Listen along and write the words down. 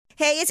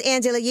Hey, it's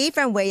Angela Yee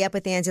from Way Up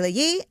with Angela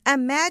Yee.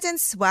 Imagine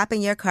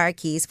swapping your car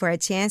keys for a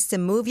chance to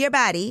move your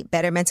body,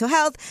 better mental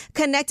health,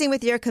 connecting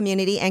with your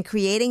community, and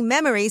creating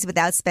memories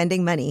without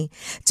spending money.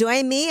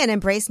 Join me and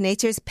embrace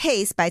nature's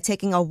pace by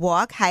taking a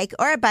walk, hike,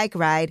 or a bike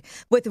ride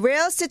with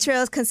Rails to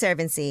Trails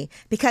Conservancy,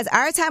 because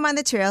our time on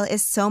the trail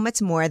is so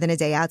much more than a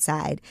day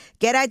outside.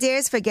 Get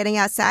ideas for getting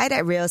outside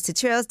at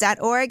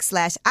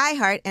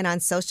railstotrails.org/iHeart and on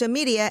social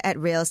media at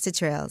Rails to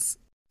Trails.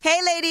 Hey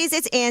ladies,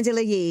 it's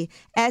Angela Yee.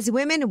 As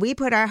women, we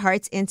put our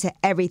hearts into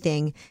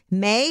everything.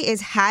 May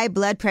is High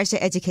Blood Pressure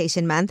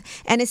Education Month,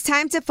 and it's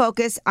time to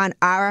focus on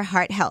our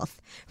heart health.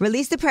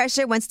 Release the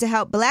Pressure wants to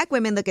help Black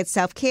women look at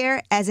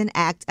self-care as an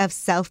act of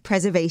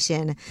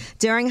self-preservation.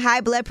 During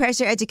High Blood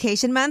Pressure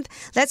Education Month,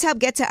 let's help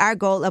get to our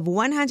goal of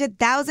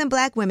 100,000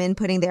 Black women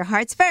putting their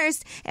hearts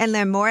first and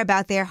learn more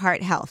about their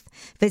heart health.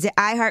 Visit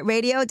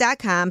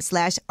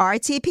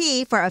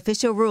iHeartRadio.com/RTP for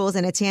official rules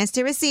and a chance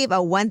to receive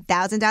a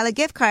 $1,000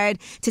 gift card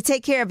to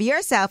take care of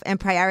yourself and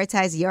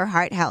prioritize your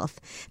heart health.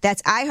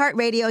 That's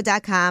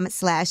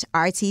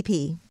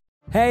iHeartRadio.com/RTP.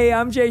 Hey,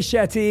 I'm Jay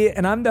Shetty,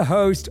 and I'm the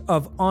host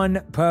of On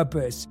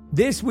Purpose.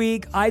 This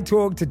week, I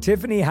talked to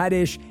Tiffany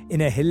Haddish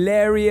in a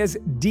hilarious,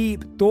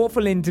 deep,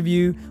 thoughtful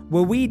interview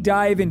where we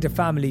dive into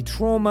family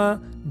trauma,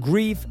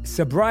 grief,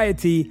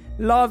 sobriety,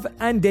 love,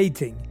 and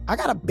dating. I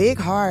got a big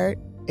heart,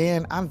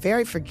 and I'm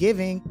very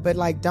forgiving, but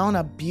don't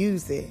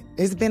abuse it.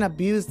 It's been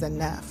abused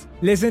enough.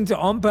 Listen to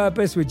On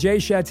Purpose with Jay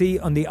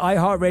Shetty on the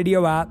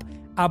iHeartRadio app,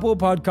 Apple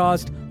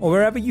Podcast, or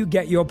wherever you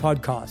get your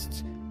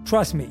podcasts.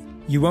 Trust me,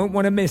 you won't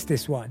want to miss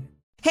this one.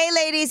 Hey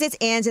ladies, it's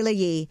Angela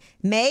Yee.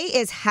 May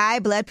is High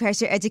Blood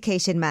Pressure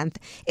Education Month.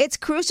 It's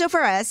crucial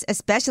for us,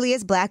 especially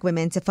as Black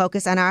women, to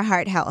focus on our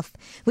heart health.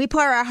 We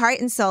pour our heart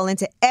and soul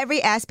into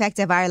every aspect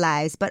of our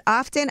lives, but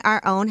often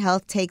our own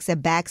health takes a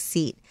back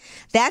seat.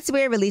 That's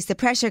where Release the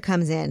Pressure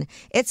comes in.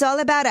 It's all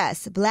about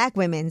us, Black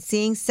women,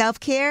 seeing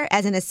self-care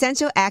as an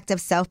essential act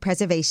of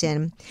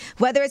self-preservation.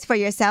 Whether it's for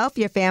yourself,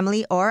 your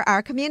family, or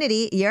our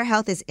community, your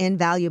health is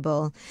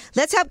invaluable.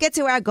 Let's help get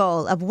to our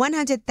goal of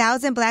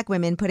 100,000 Black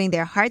women putting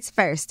their hearts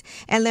first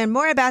and learn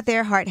more about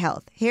their heart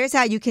health. Here's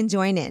how you can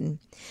join in.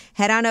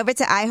 Head on over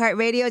to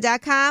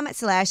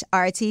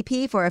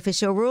iHeartRadio.com/RTP for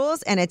official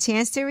rules and a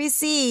chance to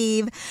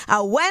receive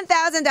a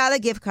 $1,000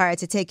 gift card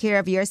to take care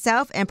of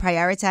yourself and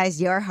prioritize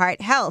your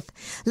heart health.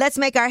 Let's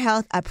make our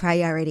health a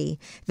priority.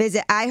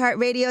 Visit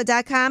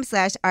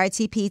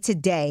iHeartRadio.com/RTP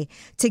today.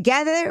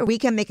 Together, we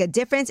can make a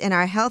difference in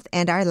our health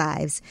and our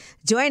lives.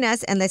 Join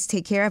us and let's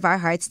take care of our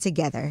hearts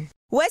together.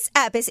 What's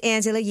up? It's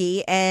Angela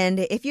Yee, and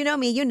if you know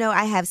me, you know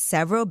I have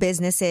several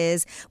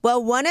businesses.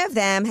 Well, one of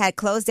them had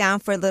closed down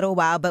for a little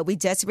while, but we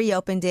just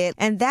reopened it,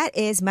 and that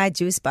is my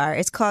juice bar.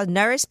 It's called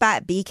Nourish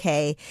Spot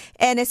BK,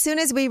 and as soon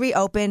as we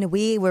reopened,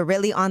 we were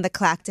really on the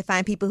clock to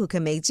find people who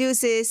can make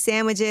juices,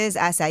 sandwiches,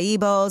 acai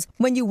bowls.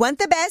 When you want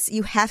the best,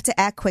 you have to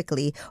act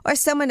quickly, or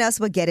someone else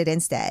will get it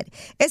instead.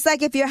 It's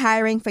like if you're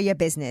hiring for your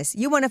business.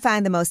 You want to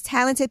find the most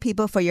talented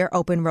people for your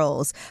open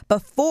roles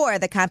before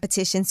the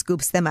competition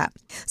scoops them up.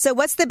 So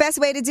what's the best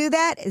way to do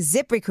that?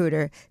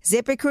 ZipRecruiter.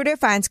 ZipRecruiter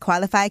finds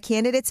qualified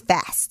candidates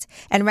fast.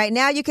 And right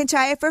now you can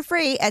try it for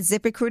free at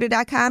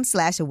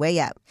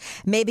ZipRecruiter.com/wayup.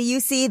 Maybe you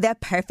see the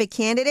perfect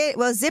candidate?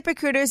 Well,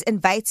 ZipRecruiter's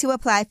Invite to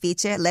Apply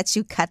feature lets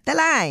you cut the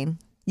line.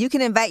 You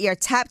can invite your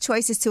top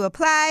choices to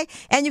apply,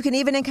 and you can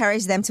even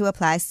encourage them to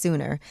apply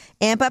sooner.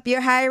 Amp up your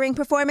hiring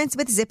performance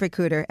with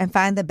ZipRecruiter and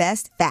find the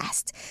best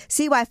fast.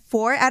 See why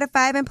 4 out of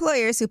 5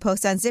 employers who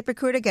post on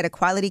ZipRecruiter get a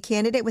quality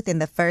candidate within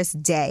the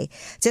first day.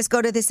 Just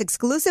go to this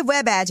exclusive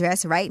web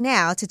address right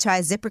now to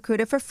try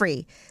ZipRecruiter for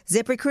free.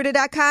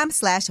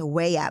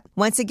 ZipRecruiter.com/wayup.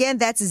 Once again,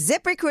 that's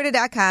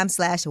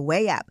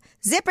ZipRecruiter.com/wayup.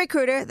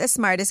 ZipRecruiter, the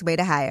smartest way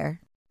to hire.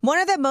 One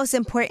of the most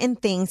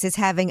important things is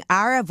having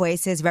our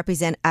voices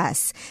represent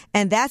us.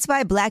 And that's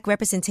why Black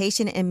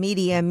representation in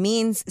media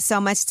means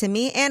so much to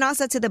me and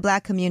also to the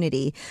Black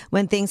community.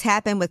 When things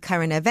happen with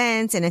current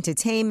events and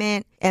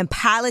entertainment and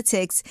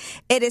politics,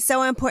 it is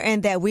so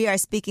important that we are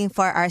speaking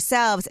for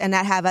ourselves and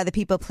not have other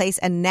people place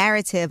a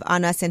narrative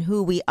on us and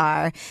who we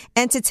are,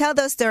 and to tell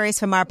those stories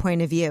from our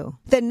point of view.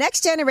 The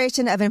next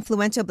generation of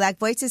influential Black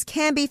voices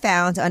can be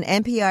found on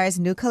NPR's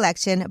new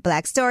collection,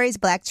 Black Stories,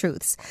 Black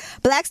Truths.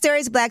 Black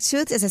Stories, Black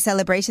Truths is a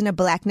celebration of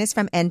Blackness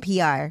from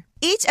NPR.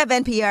 Each of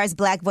NPR's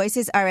Black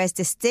voices are as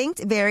distinct,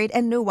 varied,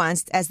 and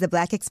nuanced as the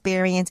Black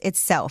experience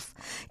itself.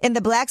 In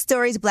the Black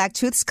Stories, Black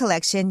Truths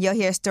collection, you'll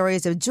hear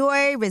stories of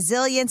joy,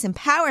 resilience,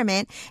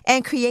 empowerment,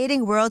 and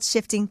creating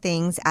world-shifting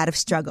things out of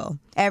struggle.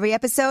 Every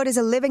episode is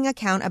a living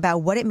account about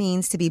what it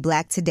means to be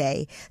Black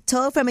today,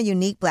 told from a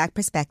unique Black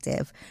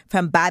perspective.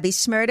 From Bobby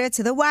Shmurda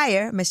to The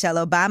Wire, Michelle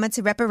Obama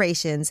to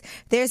reparations,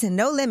 there's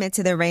no limit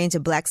to the range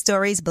of Black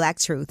stories, Black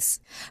truths.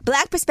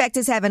 Black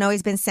perspectives haven't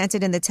always been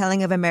centered in the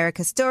telling of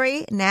America's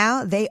story. Now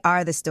they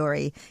are the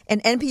story.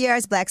 In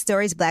NPR's Black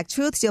Stories, Black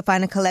Truths, you'll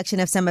find a collection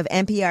of some of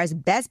NPR's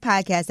best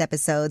podcast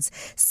episodes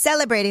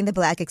celebrating the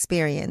Black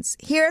experience.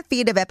 Hear a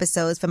feed of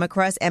episodes from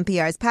across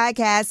NPR's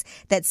podcasts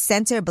that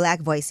center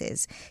Black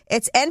voices.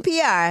 It's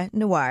NPR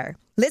Noir.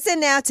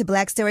 Listen now to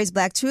Black Stories,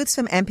 Black Truths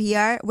from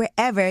NPR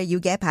wherever you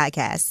get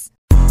podcasts.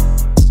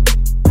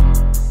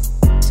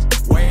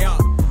 Way up.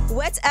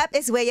 What's up?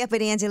 It's Way Up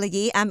with Angela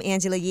Yee. I'm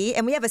Angela Yee,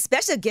 and we have a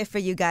special gift for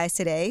you guys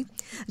today.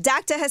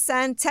 Dr.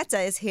 Hassan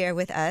Tetteh is here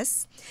with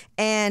us,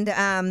 and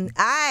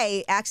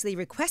I actually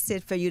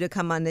requested for you to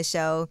come on the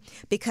show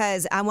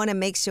because I want to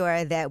make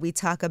sure that we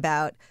talk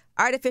about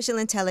artificial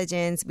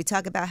intelligence, we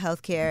talk about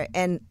healthcare,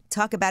 and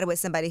talk about it with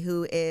somebody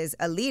who is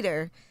a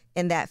leader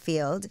in that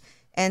field.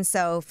 And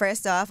so,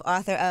 first off,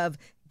 author of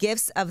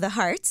Gifts of the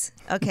Heart,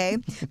 okay?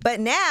 But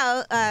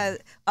now,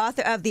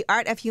 author of The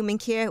Art of Human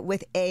Care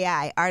with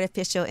AI,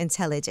 Artificial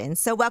Intelligence.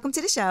 So welcome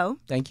to the show.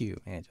 Thank you,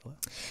 Angela.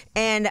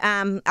 And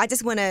I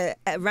just want to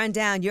run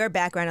down your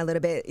background a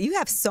little bit. You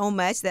have so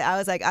much that I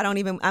was like, I'm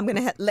going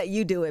to let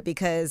you do it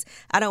because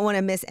I don't want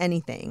to miss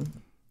anything.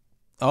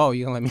 Oh,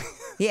 you're going to let me?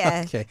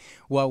 Yeah. Okay.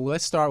 Well,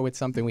 let's start with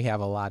something we have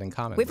a lot in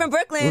common. We're from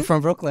Brooklyn. We're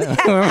from Brooklyn.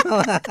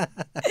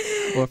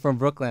 We're from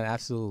Brooklyn,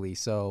 absolutely.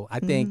 So I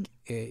think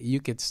you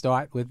could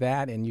start with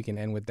that and you can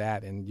end with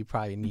that, and you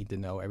probably need to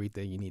know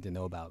everything you need to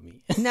know about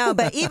me. No,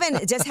 but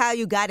even just how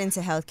you got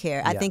into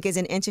healthcare, I think is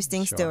an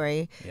interesting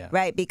story,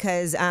 right?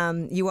 Because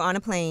you were on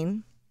a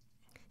plane.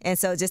 And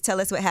so just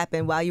tell us what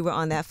happened while you were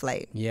on that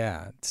flight.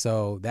 Yeah.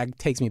 So that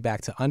takes me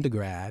back to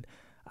undergrad.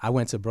 I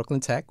went to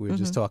Brooklyn Tech. We were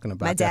just talking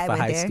about that for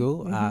high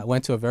school. I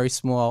went to a very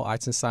small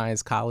arts and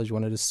science college,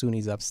 one of the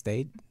SUNYs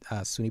upstate,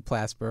 SUNY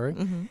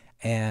Plattsburgh,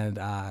 and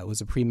I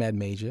was a pre-med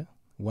major.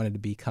 Wanted to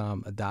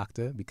become a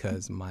doctor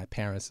because my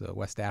parents are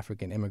West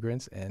African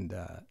immigrants, and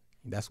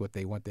that's what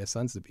they want their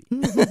sons to be,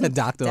 a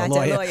doctor or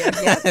lawyer.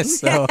 Yep.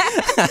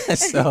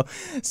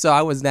 So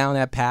I was down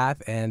that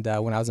path, and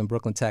when I was in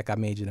Brooklyn Tech, I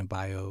majored in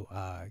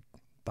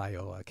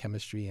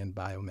biochemistry and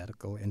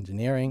biomedical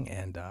engineering,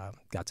 and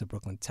got to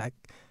Brooklyn Tech.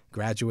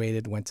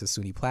 Graduated, went to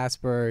SUNY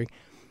Plattsburgh,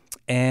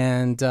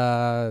 and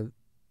got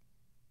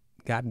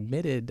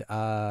admitted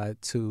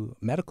to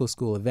medical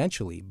school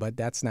eventually, but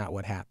that's not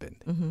what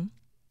happened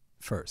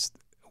first.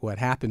 What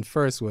happened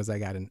first was I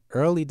got an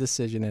early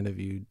decision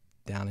interview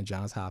down in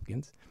Johns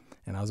Hopkins,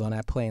 and I was on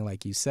that plane,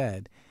 like you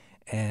said,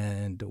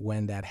 and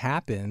when that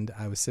happened,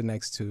 I was sitting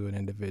next to an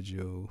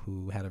individual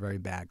who had a very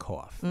bad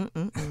cough.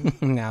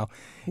 Now,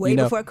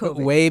 before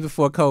COVID. Way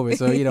before COVID.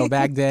 So,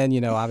 back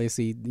then,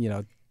 obviously,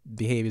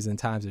 behaviors and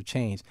times have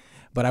changed.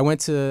 But I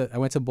went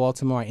to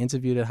Baltimore. I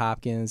interviewed at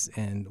Hopkins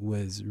and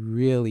was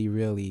really,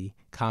 really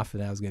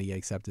confident I was going to get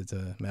accepted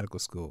to medical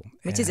school.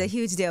 Which is a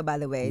huge deal, by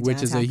the way.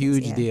 Which is a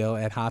huge deal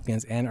at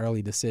Hopkins, and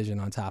early decision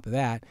on top of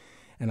that.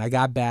 And I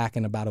got back,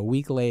 and about a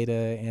week later,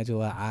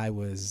 Angela, I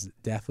was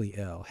deathly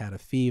ill. Had a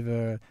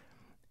fever,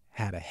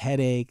 had a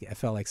headache. I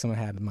felt like someone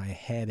had my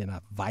head in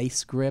a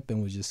vice grip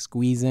and was just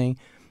squeezing.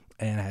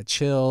 And I had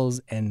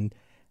chills, and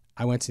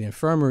I went to the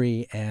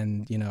infirmary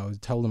and,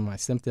 told them my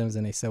symptoms,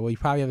 and they said, well, you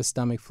probably have a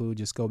stomach flu.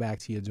 Just go back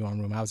to your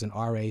dorm room. I was an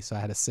RA, so I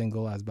had a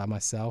single. I was by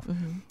myself.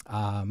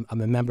 I'm a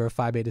member of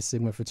Phi Beta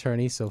Sigma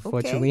fraternity, so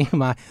fortunately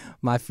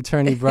my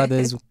fraternity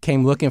brothers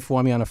came looking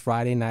for me on a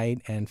Friday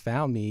night and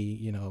found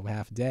me,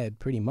 half dead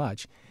pretty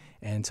much,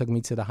 and took me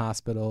to the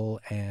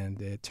hospital,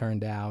 and it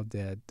turned out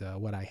that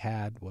what I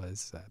had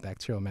was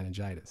bacterial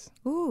meningitis.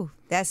 Ooh,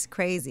 that's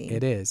crazy.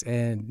 It is.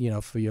 And,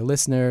 for your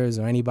listeners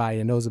or anybody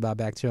that knows about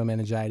bacterial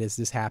meningitis,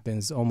 this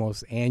happens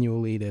almost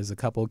annually. There's a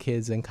couple of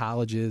kids in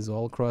colleges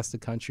all across the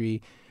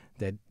country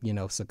that,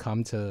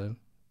 succumb to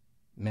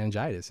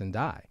meningitis and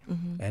die.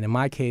 And in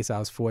my case, I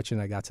was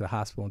fortunate. I got to the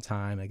hospital in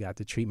time. I got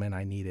the treatment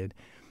I needed.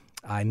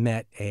 I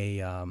met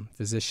a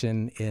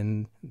physician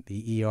in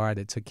the ER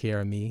that took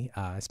care of me.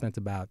 I spent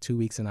about 2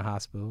 weeks in the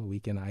hospital, a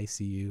week in the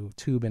ICU,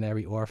 tube in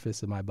every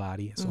orifice of my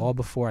body. It's all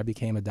before I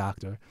became a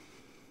doctor.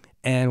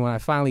 And when I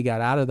finally got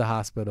out of the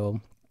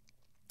hospital,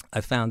 I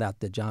found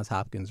out that Johns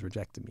Hopkins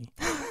rejected me.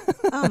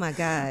 Oh, my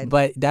God.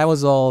 But that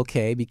was all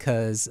okay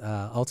because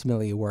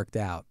ultimately it worked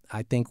out.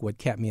 I think what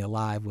kept me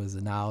alive was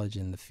the knowledge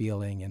and the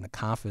feeling and the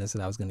confidence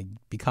that I was going to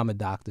become a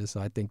doctor. So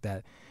I think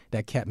that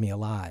kept me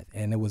alive.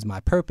 And it was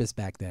my purpose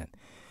back then.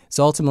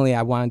 So ultimately,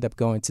 I wound up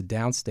going to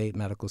downstate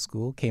medical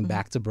school, came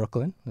back to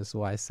Brooklyn. That's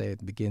why I say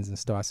it begins and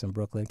starts in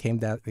Brooklyn. Came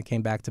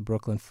back to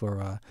Brooklyn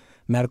for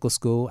medical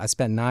school. I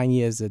spent 9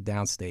 years at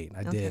downstate.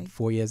 I did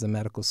 4 years of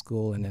medical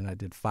school, and then I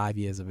did 5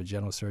 years of a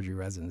general surgery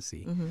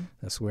residency.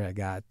 That's where I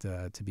got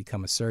to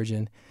become a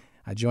surgeon.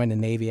 I joined the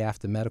Navy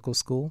after medical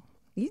school.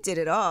 You did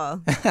it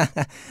all.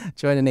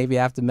 Joined the Navy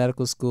after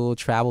medical school,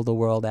 traveled the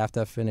world after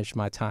I finished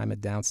my time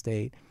at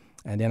downstate.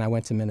 And then I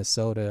went to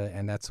Minnesota,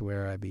 and that's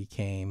where I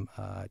became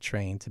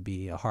trained to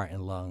be a heart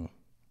and lung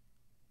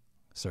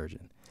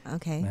surgeon.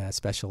 Okay. And I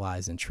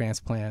specialized in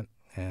transplant,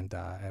 and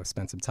I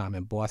spent some time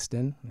in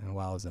Boston. And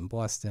while I was in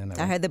Boston...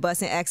 I heard the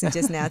Boston accent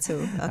just now,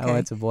 too. Okay. I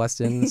went to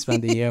Boston,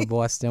 spent a year in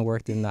Boston,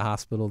 worked in the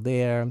hospital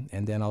there,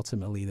 and then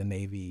ultimately the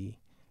Navy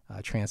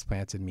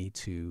transplanted me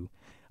to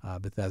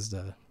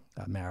Bethesda,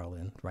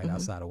 Maryland, right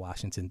outside of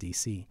Washington,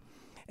 D.C.,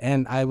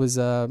 And I was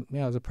a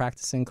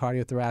practicing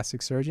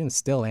cardiothoracic surgeon,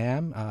 still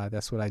am.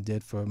 That's what I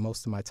did for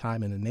most of my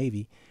time in the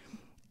Navy.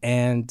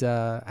 And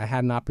I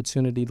had an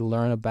opportunity to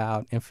learn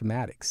about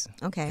informatics.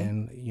 Okay.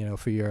 And,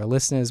 for your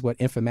listeners, what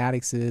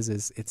informatics is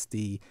it's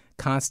the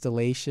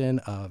constellation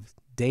of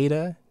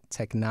data,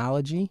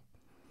 technology,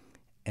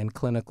 and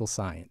clinical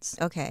science.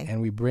 Okay.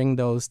 And we bring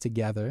those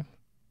together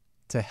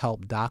to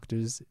help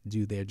doctors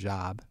do their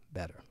job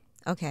better.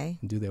 Okay.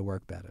 And do their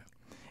work better.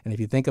 And if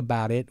you think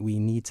about it, we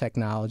need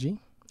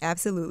technology.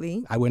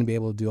 Absolutely. I wouldn't be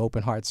able to do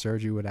open heart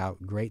surgery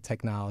without great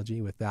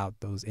technology, without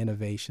those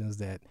innovations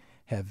that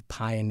have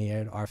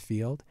pioneered our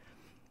field.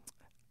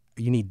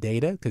 You need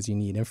data because you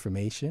need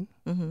information.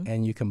 Mm-hmm.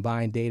 And you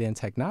combine data and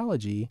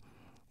technology,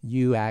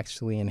 you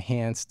actually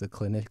enhance the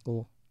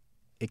clinical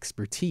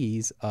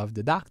expertise of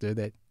the doctor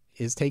that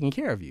is taking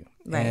care of you.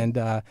 Right.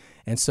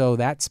 And so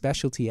that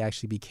specialty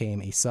actually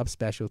became a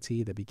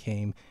subspecialty that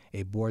became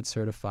a board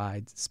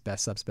certified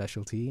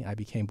subspecialty. I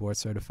became board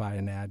certified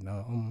in that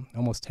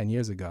almost 10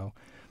 years ago.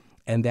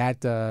 And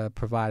that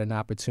provided an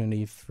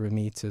opportunity for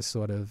me to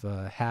sort of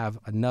have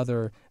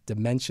another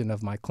dimension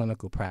of my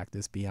clinical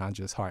practice beyond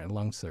just heart and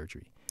lung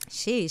surgery.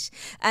 Sheesh.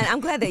 And I'm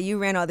glad that you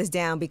ran all this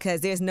down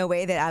because there's no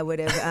way that I would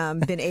have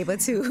been able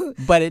to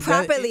but it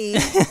properly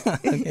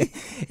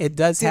it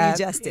does do have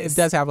justice. It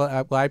does have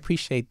well, I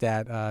appreciate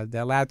that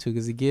latitude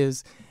because it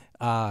gives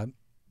I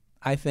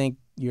think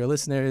your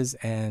listeners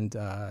and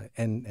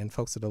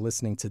folks that are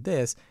listening to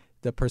this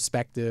the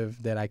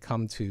perspective that I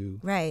come to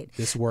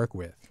this work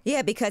with.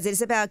 Yeah, because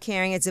it's about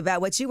caring. It's about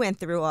what you went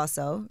through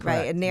also, Correct.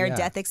 right? A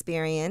near-death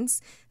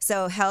experience.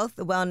 So health,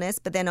 wellness,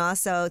 but then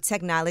also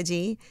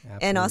technology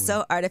and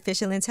also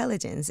artificial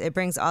intelligence. It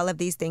brings all of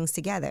these things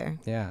together.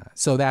 Yeah.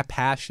 So that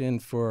passion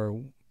for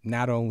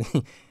not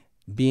only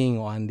being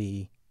on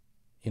the,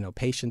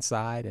 patient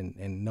side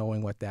and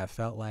knowing what that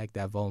felt like,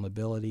 that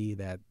vulnerability,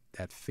 that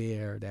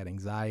fear, that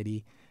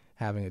anxiety,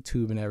 having a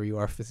tube in every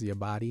orifice of your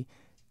body,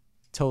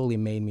 totally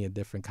made me a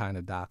different kind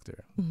of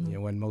doctor.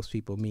 Mm-hmm. When most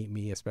people meet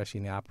me, especially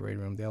in the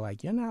operating room, they're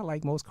like, "You're not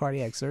like most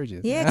cardiac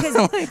surgeons." Yeah, because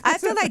I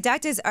feel like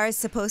doctors are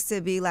supposed to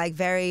be like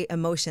very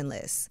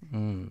emotionless.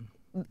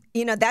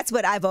 That's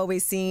what I've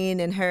always seen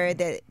and heard,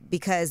 that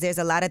because there's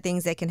a lot of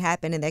things that can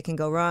happen and that can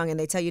go wrong, and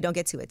they tell you don't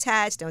get too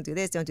attached, don't do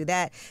this, don't do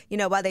that.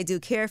 While they do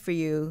care for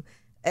you,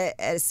 at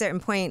a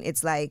certain point,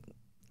 it's like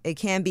it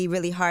can be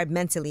really hard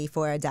mentally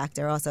for a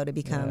doctor also to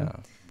become. Yeah.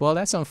 Well,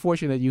 that's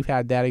unfortunate you've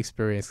had that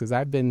experience because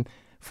I've been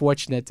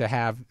fortunate to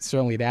have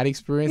certainly that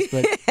experience,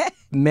 but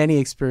many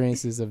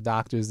experiences of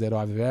doctors that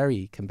are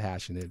very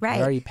compassionate,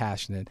 very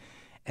passionate,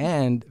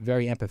 and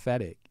very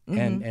empathetic,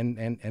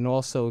 and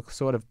also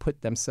sort of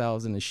put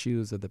themselves in the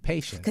shoes of the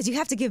patient. Because you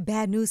have to give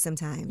bad news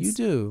sometimes. You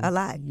do. A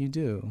lot. You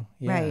do.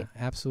 Yeah, right.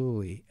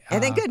 Absolutely.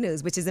 And then good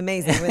news, which is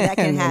amazing when that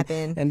can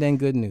happen. And then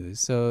good news.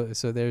 So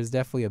there's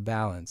definitely a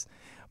balance.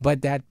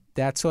 But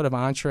that sort of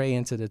entree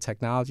into the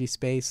technology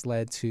space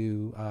led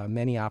to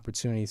many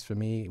opportunities for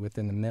me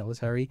within the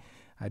military.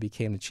 I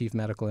became the Chief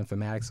Medical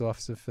Informatics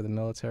Officer for the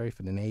military,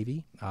 for the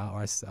Navy,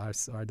 our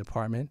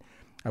department.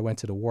 I went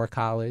to the War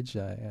College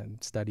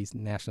and studied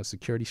national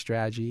security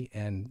strategy.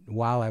 And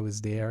while I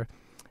was there,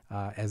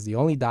 as the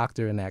only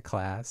doctor in that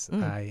class,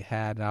 I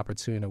had an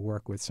opportunity to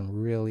work with some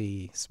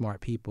really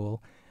smart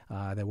people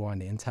that were on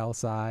the intel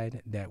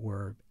side, that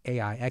were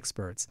AI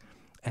experts.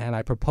 And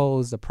I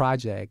proposed a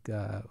project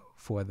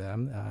for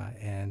them,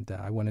 and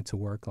I wanted to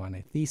work on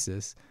a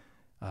thesis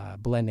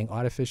blending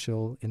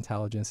artificial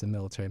intelligence and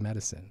military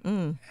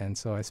medicine. And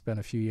so I spent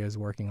a few years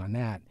working on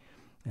that.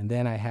 And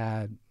then I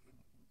had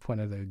one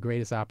of the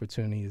greatest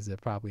opportunities that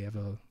probably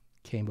ever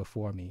came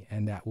before me,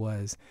 and that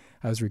was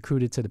I was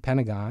recruited to the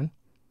Pentagon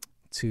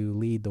to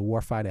lead the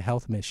Warfighter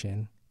Health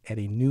Mission at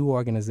a new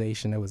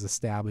organization that was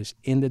established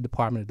in the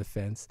Department of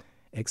Defense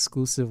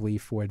exclusively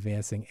for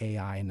advancing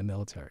AI in the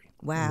military.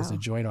 Wow. It was the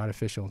Joint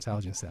Artificial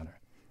Intelligence Center.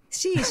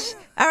 Sheesh.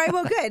 All right,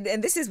 well, good.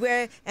 And this is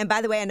where, and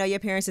by the way, I know your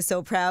parents are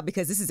so proud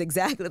because this is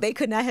exactly, they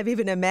could not have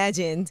even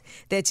imagined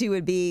that you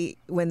would be,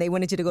 when they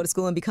wanted you to go to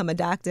school and become a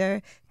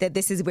doctor, that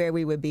this is where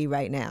we would be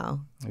right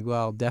now.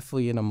 Well,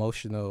 definitely an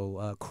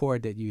emotional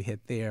chord that you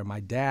hit there.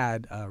 My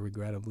dad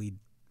regrettably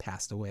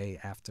passed away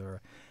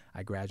after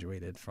I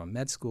graduated from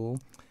med school.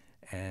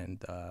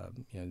 And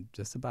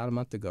just about a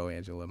month ago,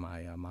 Angela,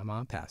 my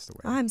mom passed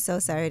away. Oh, I'm so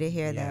sorry to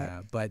hear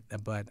that. Yeah,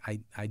 but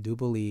I do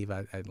believe,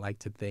 I'd like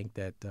to think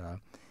that,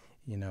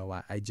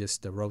 I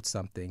just wrote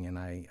something, and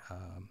I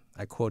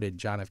quoted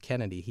John F.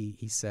 Kennedy.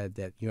 He said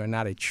that you are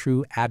not a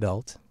true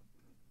adult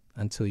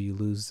until you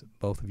lose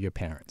both of your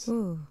parents.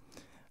 Ooh.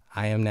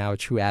 I am now a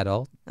true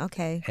adult.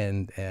 Okay.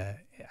 And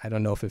I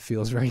don't know if it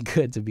feels very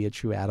good to be a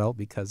true adult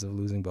because of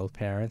losing both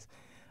parents.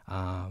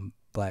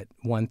 But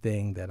one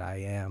thing that I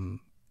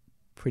am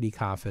pretty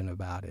confident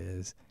about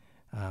is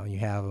when you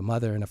have a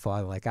mother and a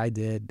father like I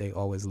did, they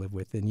always live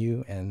within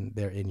you and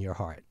they're in your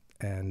heart.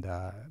 And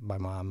my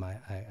mom,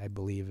 I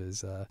believe,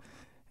 is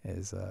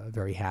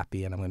very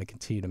happy, and I'm going to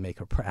continue to make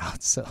her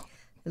proud. So,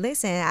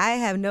 listen, I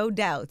have no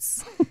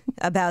doubts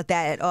about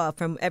that at all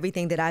from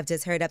everything that I've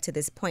just heard up to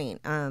this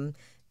point.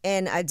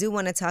 And I do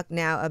want to talk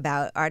now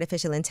about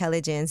artificial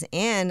intelligence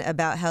and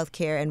about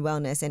healthcare and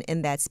wellness and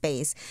in that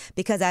space,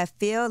 because I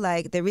feel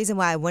like the reason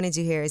why I wanted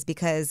you here is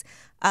because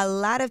a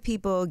lot of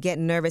people get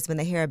nervous when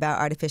they hear about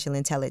artificial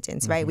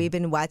intelligence, right? We've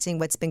been watching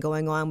what's been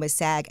going on with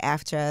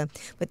SAG-AFTRA,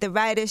 with the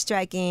writers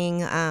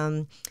striking,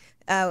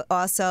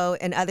 also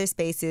in other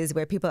spaces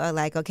where people are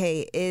like,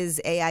 okay, is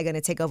AI going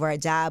to take over our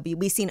job?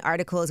 We've seen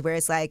articles where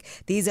it's like,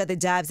 these are the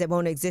jobs that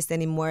won't exist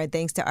anymore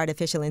thanks to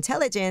artificial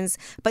intelligence.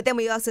 But then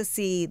we also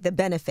see the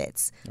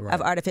benefits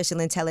of artificial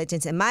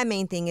intelligence. And my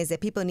main thing is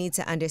that people need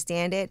to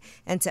understand it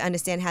and to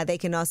understand how they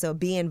can also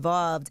be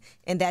involved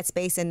in that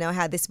space and know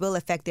how this will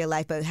affect their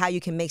life, but how you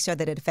can make sure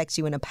that it affects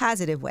you in a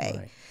positive way.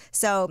 Right.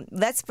 So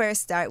let's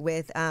first start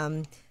with,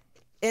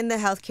 in the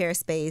healthcare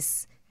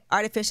space,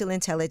 artificial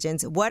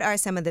intelligence, what are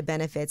some of the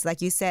benefits? Like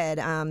you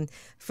said,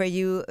 for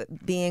you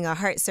being a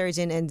heart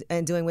surgeon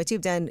and doing what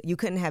you've done, you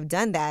couldn't have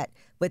done that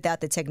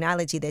without the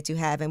technology that you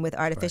have. And with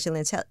artificial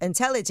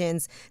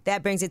intelligence,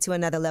 that brings it to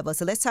another level.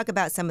 So let's talk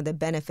about some of the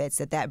benefits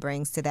that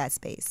brings to that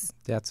space.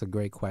 That's a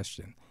great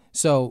question.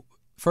 So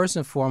first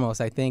and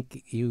foremost, I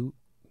think you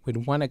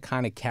would want to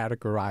kind of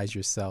categorize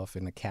yourself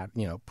in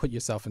put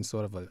yourself in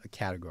sort of a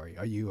category.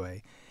 Are you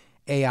a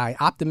AI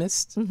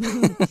optimist?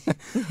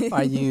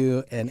 Are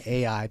you an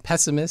AI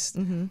pessimist?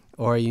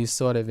 Or are you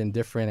sort of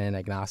indifferent and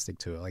agnostic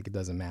to it? Like it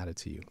doesn't matter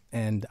to you.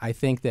 And I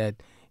think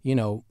that,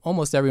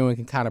 almost everyone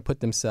can kind of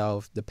put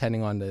themselves,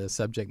 depending on the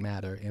subject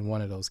matter, in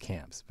one of those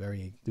camps.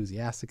 Very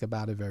enthusiastic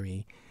about it,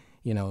 very,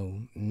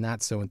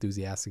 not so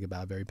enthusiastic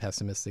about it, very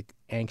pessimistic,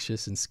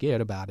 anxious and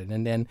scared about it.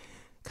 And then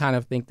kind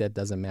of think that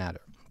doesn't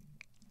matter.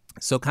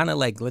 So kind of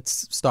like,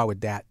 let's start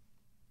with that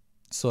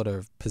sort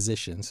of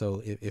position.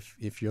 So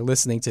if you're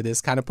listening to this,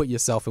 kind of put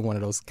yourself in one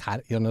of those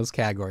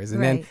categories,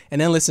 and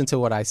then listen to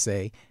what I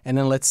say, and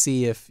then let's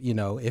see if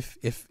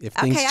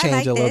things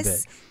change a little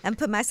bit. And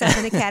put myself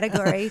in a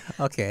category.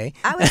 Okay.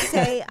 I would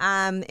say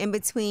in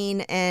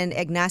between an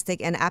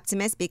agnostic and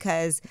optimist,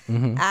 because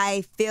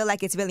I feel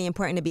like it's really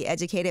important to be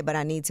educated, but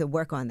I need to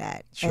work on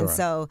that. Sure. And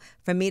so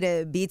for me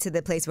to be to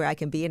the place where I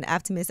can be an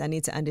optimist, I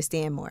need to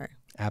understand more.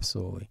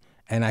 Absolutely.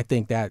 And I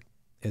think that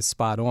is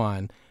spot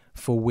on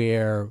for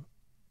where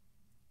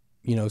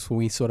so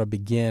we sort of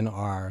begin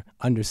our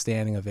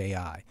understanding of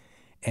AI.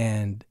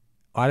 And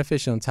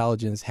artificial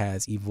intelligence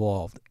has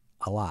evolved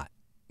a lot,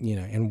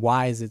 and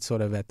why is it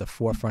sort of at the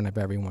forefront of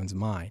everyone's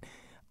mind?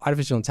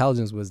 Artificial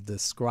intelligence was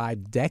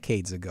described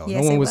decades ago.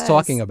 Yes, no one was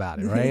talking about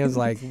it, right? It was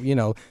like,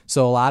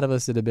 so a lot of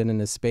us that have been in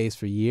this space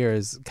for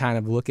years kind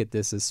of look at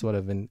this as sort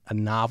of a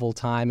novel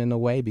time in a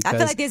way, because I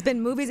feel like there's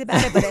been movies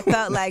about it, but it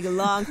felt like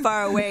long,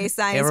 far away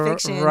science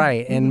fiction.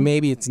 Right. And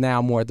maybe it's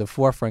now more at the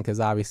forefront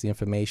because obviously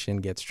information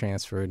gets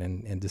transferred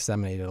and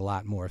disseminated a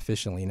lot more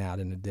efficiently now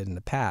than it did in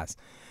the past.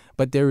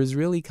 But there is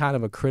really kind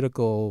of a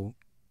critical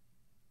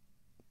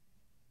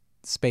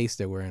space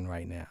that we're in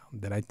right now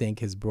that I think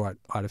has brought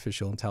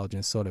artificial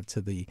intelligence sort of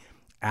to the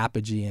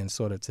apogee and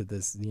sort of to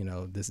this,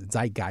 this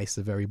zeitgeist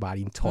of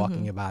everybody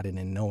talking about it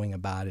and knowing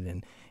about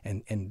it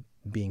and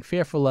being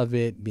fearful of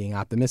it, being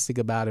optimistic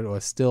about it,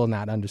 or still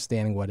not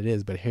understanding what it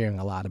is, but hearing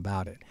a lot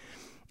about it.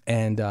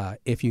 And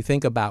if you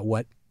think about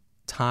what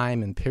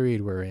time and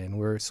period we're in,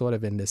 we're sort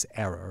of in this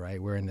era,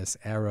 right? We're in this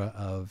era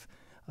of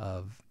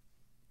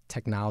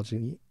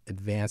technology,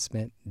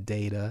 advancement,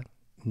 data,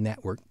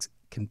 networks,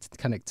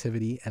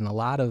 connectivity, and a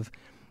lot of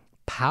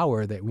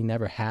power that we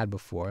never had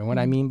before. And what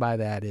I mean by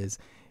that is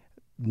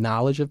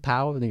knowledge of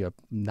power,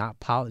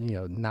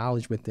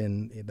 knowledge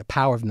within the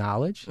power of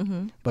knowledge,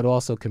 but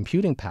also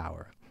computing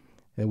power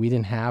that we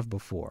didn't have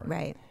before.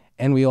 Right.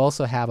 And we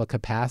also have a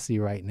capacity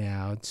right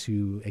now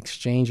to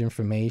exchange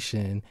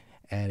information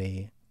at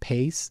a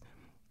pace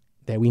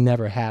that we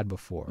never had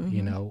before.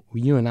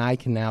 You and I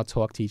can now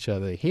talk to each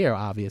other here,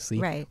 obviously.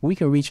 Right. We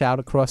can reach out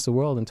across the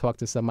world and talk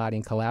to somebody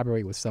and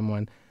collaborate with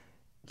someone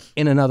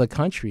in another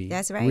country.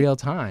 That's right. Real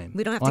time.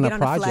 We don't have to get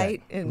on a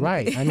flight.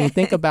 Right. I mean,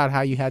 think about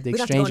how you had to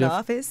exchange. We don't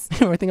have to go to the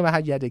office. Or think about how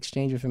you had to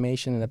exchange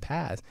information in the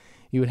past.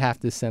 You would have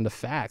to send a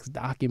fax,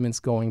 documents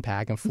going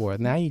back and forth.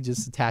 Now you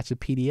just attach a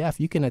PDF.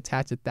 You can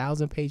attach a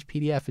 1,000-page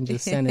PDF and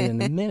just send it in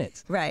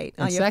minutes. Right.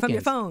 From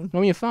your phone.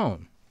 From your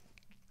phone.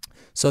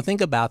 So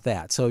think about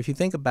that. So if you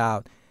think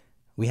about,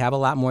 we have a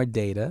lot more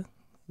data.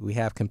 We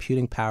have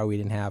computing power we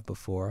didn't have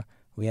before.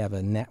 We have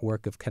a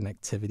network of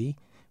connectivity.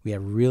 We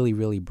have really,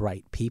 really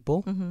bright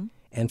people.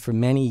 And for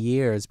many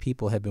years,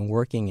 people have been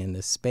working in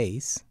this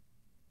space,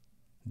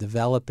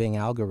 developing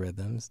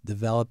algorithms,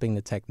 developing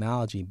the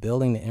technology,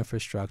 building the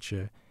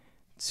infrastructure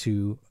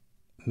to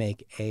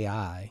make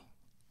AI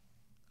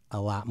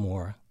a lot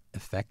more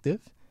effective,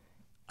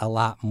 a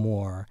lot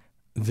more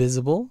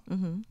visible,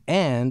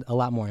 and a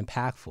lot more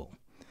impactful.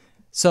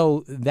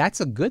 So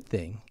that's a good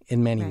thing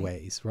in many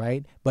ways,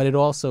 right? But it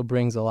also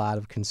brings a lot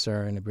of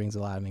concern. It brings a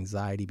lot of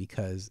anxiety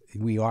because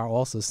we are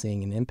also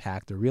seeing an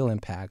impact, a real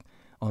impact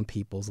on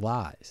people's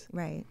lives.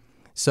 Right.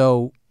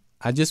 So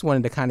I just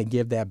wanted to kind of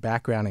give that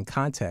background and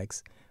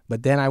context.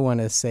 But then I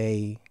want to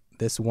say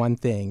this one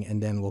thing,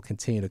 and then we'll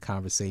continue the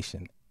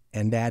conversation.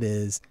 And that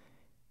is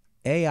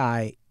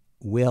AI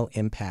will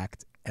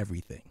impact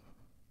everything.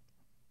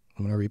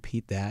 I'm going to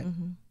repeat that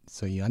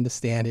so you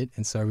understand it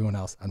and so everyone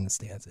else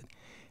understands it.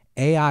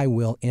 AI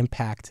will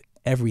impact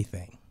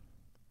everything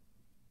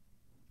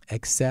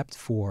except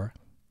for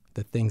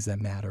the things that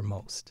matter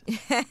most.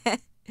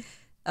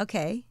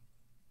 Okay.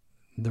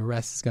 The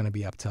rest is going to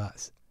be up to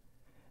us.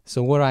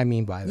 So what do I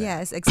mean by that?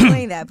 Yes,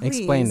 explain that, please.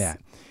 Explain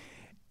that.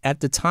 At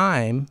the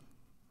time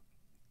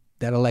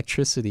that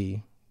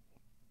electricity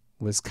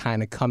was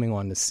kind of coming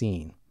on the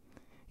scene,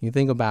 you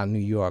think about New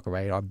York,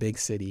 right? Our big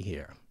city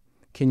here.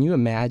 Can you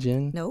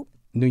imagine Nope.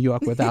 New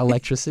York without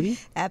electricity?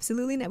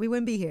 Absolutely not. We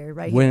wouldn't be here,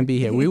 right? Wouldn't be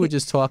here. We were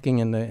just talking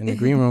in the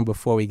green room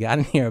before we got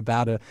in here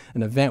about an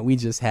event we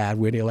just had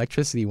where the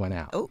electricity went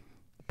out. Oh.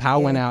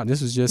 Power went out.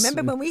 This was just...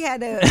 Remember when we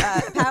had a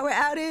power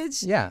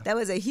outage? Yeah. That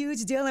was a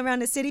huge deal around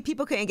the city.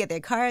 People couldn't get their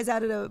cars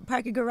out of the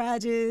parking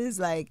garages.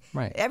 Like,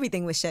 right.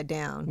 Everything was shut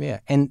down. Yeah,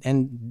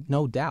 and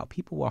no doubt,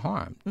 people were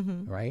harmed,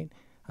 right?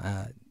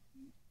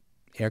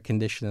 Air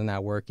conditioning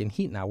not working,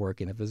 heat not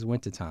working if it's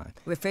wintertime.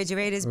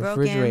 Refrigerators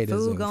broken,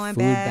 food going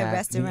bad,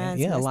 restaurants.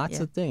 Yeah, lots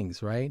of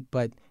things, right?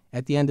 But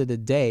at the end of the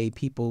day,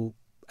 people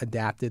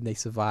adapted, they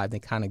survived, they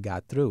kind of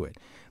got through it.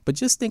 But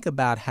just think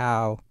about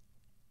how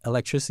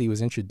electricity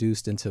was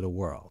introduced into the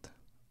world.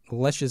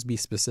 Well, let's just be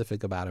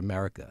specific about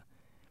America.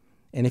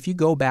 And if you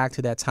go back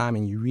to that time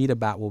and you read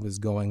about what was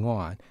going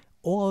on,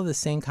 all of the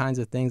same kinds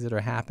of things that are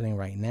happening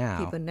right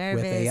now people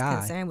nervous, with AI,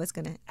 concerned, what's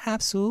going to...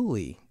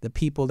 Absolutely. The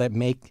people that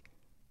make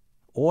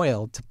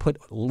oil to put,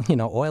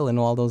 oil in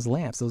all those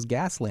lamps, those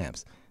gas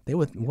lamps, they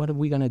were, what are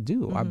we going to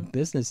do? Our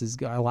business is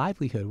our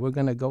livelihood. We're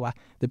going to go,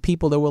 the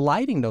people that were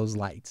lighting those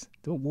lights,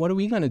 what are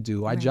we going to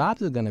do? Our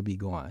jobs are going to be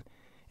gone.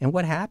 And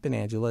what happened,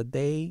 Angela?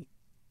 They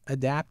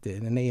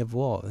adapted and they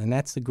evolved. And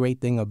that's the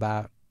great thing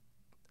about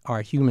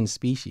our human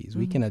species.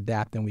 We can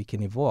adapt and we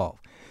can evolve.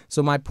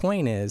 So my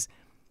point is,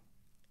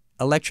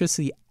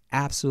 electricity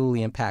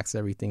absolutely impacts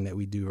everything that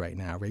we do right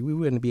now, right? We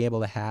wouldn't be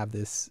able to have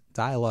this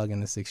dialogue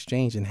and this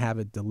exchange and have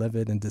it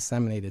delivered and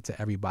disseminated to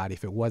everybody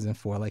if it wasn't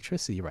for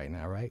electricity right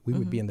now, right? We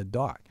would be in the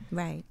dark.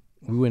 Right.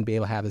 We wouldn't be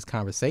able to have this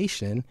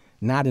conversation,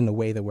 not in the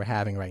way that we're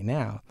having right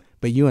now,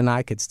 but you and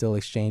I could still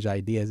exchange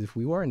ideas if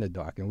we were in the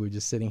dark and we were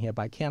just sitting here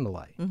by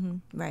candlelight.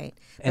 Right.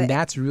 And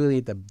that's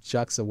really the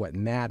crux of what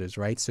matters,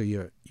 right? So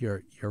your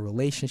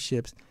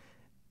relationships,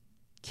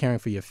 caring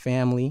for your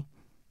family,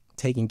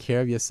 taking care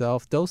of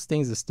yourself, those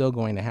things are still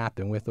going to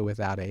happen with or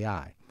without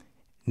AI.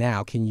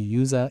 Now, can you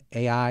use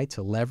AI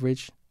to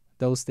leverage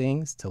those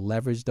things, to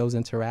leverage those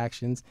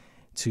interactions,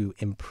 to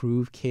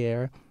improve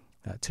care,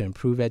 to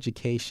improve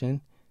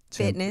education,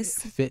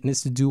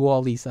 fitness, to do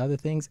all these other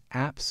things?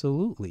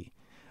 Absolutely.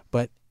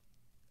 But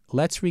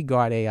let's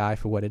regard AI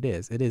for what it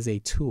is. It is a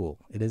tool.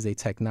 It is a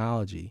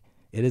technology.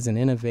 It is an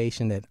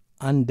innovation that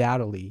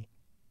undoubtedly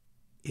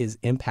is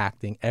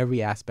impacting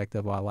every aspect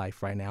of our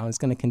life right now. And it's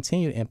going to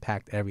continue to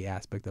impact every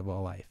aspect of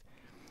our life.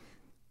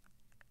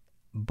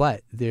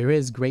 But there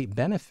is great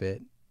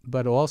benefit,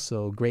 but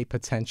also great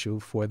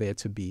potential for there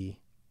to be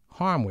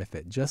harm with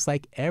it, just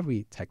like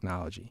every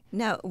technology.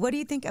 Now, what do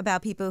you think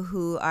about people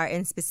who are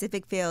in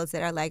specific fields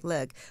that are like,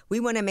 look,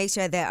 we want to make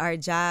sure that our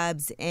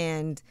jobs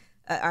and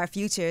our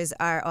futures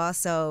are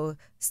also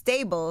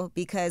stable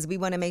because we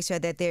want to make sure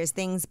that there's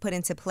things put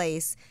into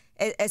place,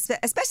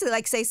 especially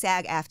like, say,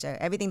 SAG-AFTRA,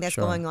 everything that's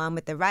going on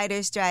with the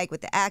writers' strike,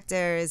 with the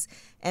actors,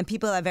 and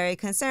people are very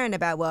concerned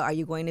about, well, are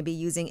you going to be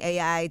using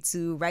AI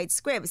to write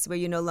scripts where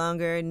you no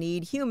longer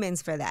need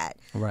humans for that?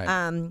 Right.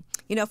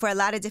 For a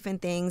lot of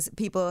different things,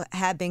 people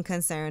have been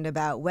concerned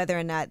about whether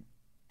or not,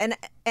 and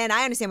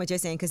I understand what you're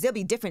saying, because there'll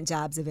be different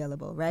jobs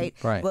available, right?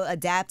 Right. We'll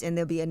adapt, and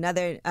there'll be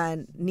another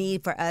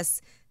need for us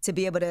to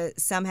be able to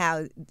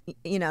somehow,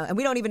 and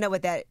we don't even know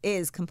what that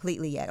is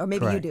completely yet. Or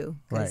maybe you do,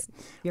 because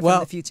you're from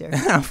the future.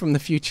 I'm from the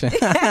future.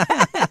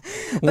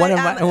 What do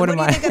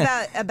you think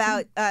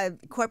about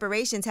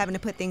corporations having to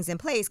put things in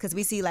place? Because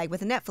we see, like,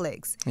 with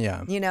Netflix,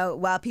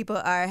 while people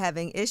are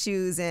having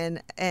issues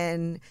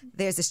and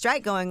there's a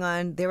strike going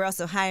on, they're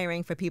also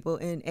hiring for people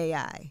in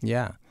AI.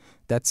 Yeah,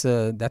 that's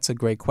a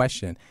great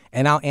question.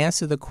 And I'll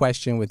answer the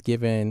question with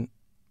giving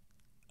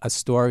a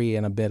story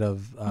and a bit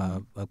of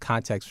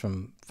context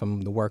from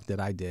the work that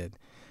I did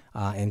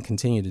and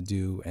continue to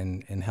do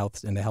in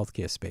the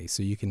healthcare space.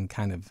 So you can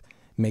kind of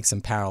make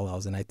some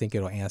parallels, and I think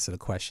it'll answer the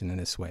question in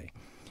this way.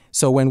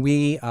 So when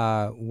we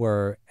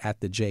were at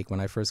the JAIC, when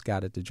I first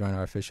got it, the Joint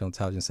Artificial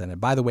Intelligence Center,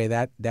 by the way,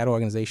 that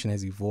organization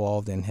has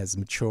evolved and has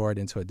matured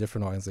into a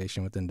different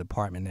organization within the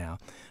department now.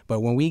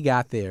 But when we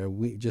got there,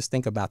 we just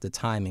think about the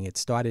timing. It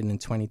started in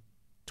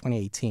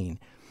 2018.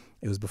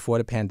 It was before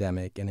the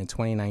pandemic, and in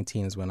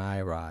 2019 is when I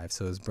arrived.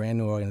 So it was a brand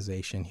new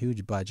organization,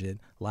 huge budget,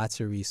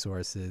 lots of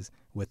resources,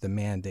 with the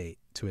mandate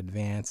to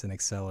advance and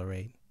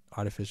accelerate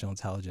artificial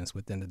intelligence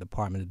within the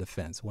Department of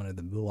Defense, one of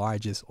the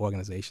largest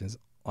organizations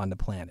on the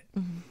planet.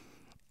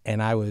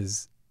 And I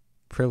was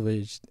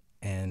privileged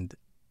and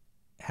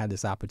had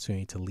this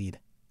opportunity to lead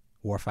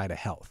warfighter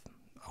health,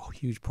 a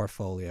huge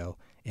portfolio,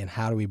 and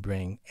how do we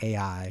bring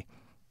AI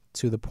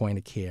to the point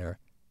of care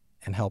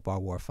and help our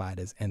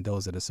warfighters and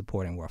those that are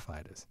supporting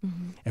warfighters.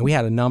 And we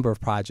had a number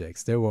of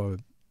projects. There were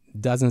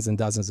dozens and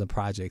dozens of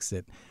projects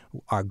that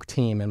our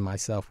team and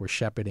myself were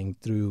shepherding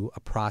through a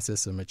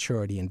process of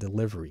maturity and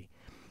delivery.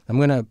 I'm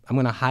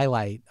gonna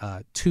highlight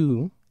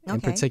two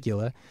in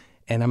particular,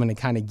 and I'm gonna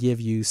kind of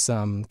give you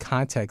some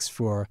context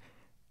for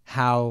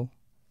how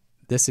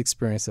this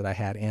experience that I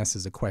had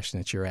answers the question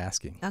that you're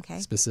asking,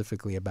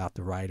 specifically about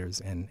the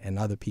writers and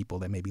other people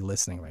that may be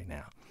listening right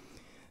now.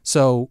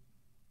 So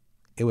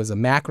it was a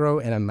micro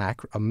and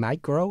a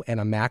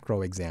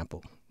macro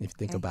example, if you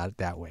think about it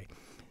that way.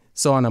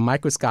 So on a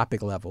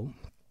microscopic level,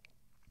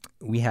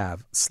 we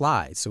have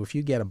slides. So if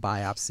you get a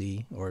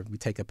biopsy or we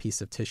take a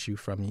piece of tissue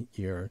from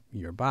your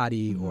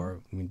body or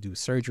we do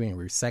surgery and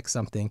resect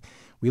something,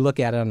 we look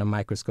at it on a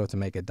microscope to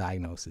make a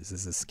diagnosis.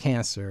 Is this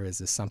cancer? Is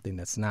this something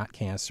that's not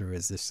cancer?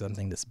 Is this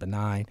something that's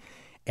benign?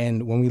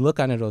 And when we look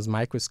under those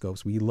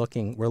microscopes, we're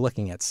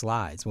looking at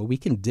slides. Well, we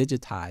can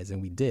digitize,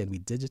 and we did. We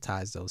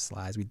digitized those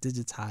slides. We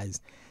digitized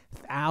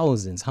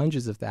thousands,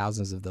 hundreds of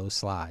thousands of those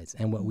slides.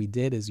 And what we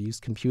did is use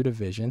computer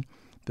vision,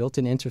 built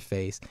an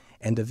interface,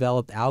 and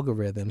developed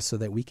algorithms so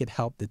that we could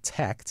help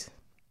detect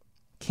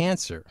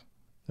cancer.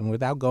 And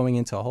without going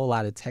into a whole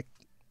lot of tech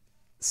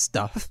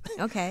stuff,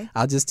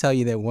 I'll just tell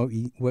you that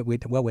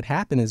what would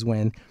happen is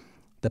when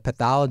the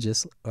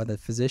pathologist or the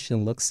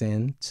physician looks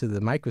into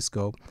the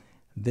microscope,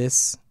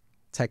 this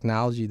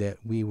technology that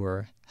we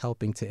were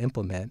helping to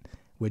implement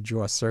would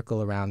draw a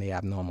circle around the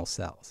abnormal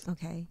cells.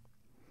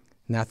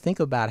 Now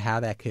think about how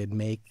that could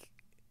make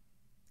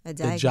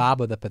the job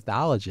of the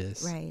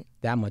pathologist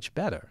that much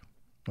better,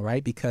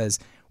 right? Because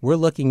we're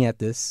looking at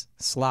this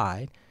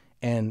slide,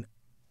 and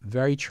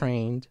very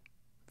trained,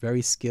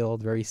 very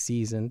skilled, very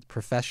seasoned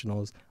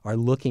professionals are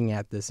looking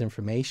at this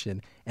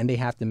information, and they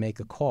have to make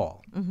a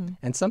call.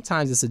 And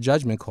sometimes it's a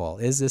judgment call.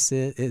 Is this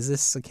it? Is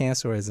this a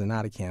cancer or is it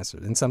not a cancer?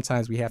 And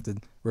sometimes we have to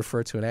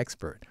refer to an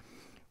expert.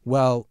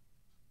 Well,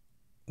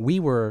 we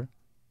were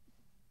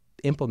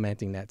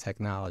implementing that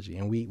technology,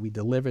 and we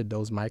delivered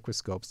those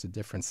microscopes to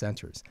different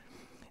centers.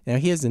 Now,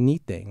 here's the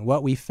neat thing.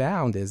 What we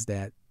found is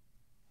that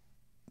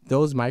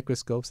those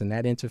microscopes and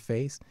that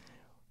interface,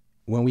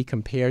 when we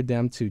compared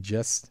them to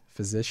just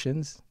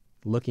physicians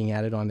looking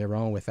at it on their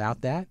own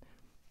without that,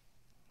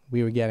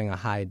 we were getting a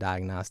high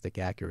diagnostic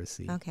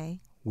accuracy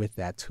with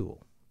that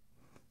tool.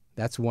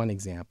 That's one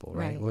example,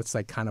 right? Let's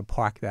kind of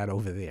park that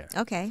over there.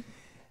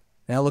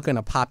 Now look in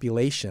a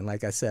population,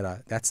 like I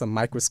said, that's a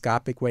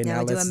microscopic way.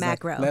 Now let's do a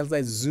macro.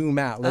 Let's zoom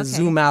out. Let's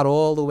zoom out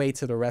all the way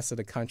to the rest of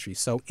the country.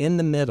 So in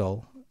the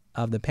middle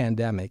of the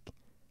pandemic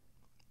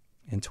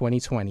in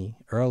 2020,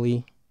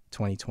 early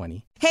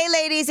 2020. Hey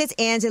ladies, it's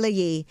Angela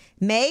Yee.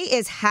 May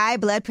is High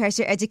Blood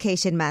Pressure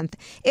Education Month.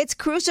 It's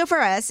crucial for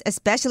us,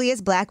 especially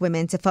as Black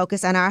women, to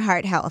focus on our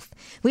heart health.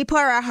 We pour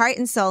our heart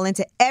and soul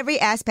into every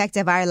aspect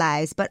of our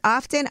lives, but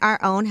often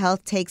our own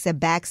health takes a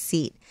back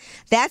seat.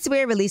 That's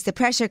where Release the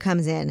Pressure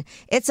comes in.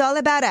 It's all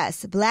about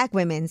us, Black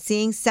women,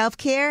 seeing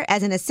self-care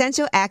as an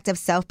essential act of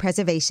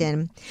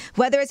self-preservation.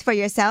 Whether it's for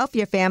yourself,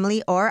 your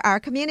family, or our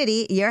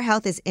community, your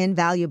health is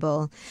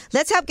invaluable.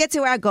 Let's help get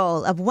to our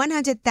goal of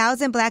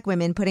 100,000 Black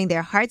women putting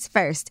their hearts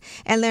first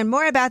and learn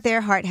more about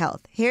their heart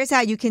health. Here's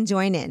how you can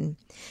join in.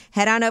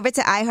 Head on over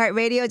to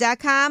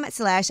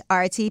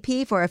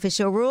iHeartRadio.com/RTP for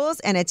official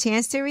rules and a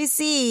chance to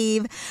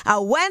receive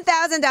a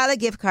 $1,000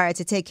 gift card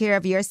to take care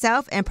of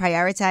yourself and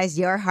prioritize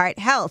your heart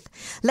health.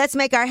 Let's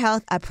make our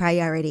health a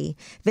priority.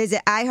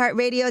 Visit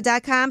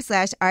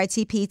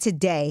iHeartRadio.com/RTP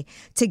today.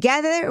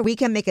 Together, we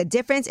can make a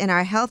difference in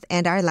our health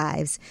and our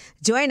lives.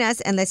 Join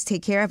us and let's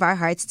take care of our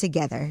hearts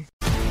together.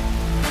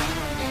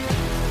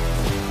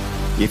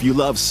 If you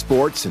love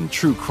sports and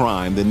true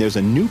crime, then there's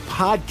a new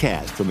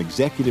podcast from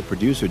executive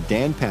producer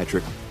Dan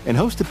Patrick and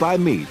hosted by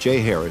me, Jay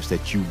Harris,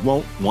 that you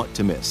won't want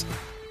to miss.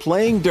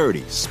 Playing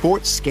Dirty: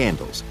 Sports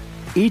Scandals.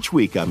 Each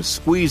week, I'm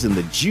squeezing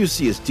the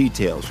juiciest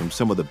details from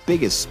some of the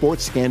biggest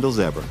sports scandals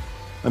ever.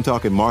 I'm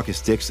talking Marcus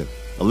Dixon,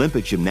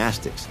 Olympic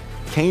gymnastics,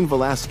 Cain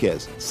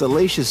Velasquez,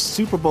 salacious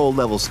Super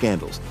Bowl-level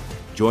scandals.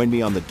 Join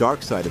me on the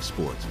dark side of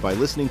sports by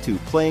listening to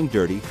Playing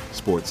Dirty: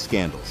 Sports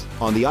Scandals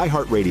on the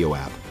iHeartRadio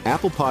app,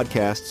 Apple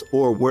Podcasts,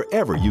 or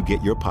wherever you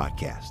get your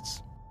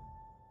podcasts.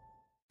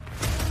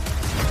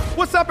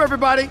 What's up,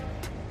 everybody?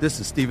 This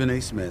is Stephen A.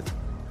 Smith.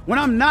 When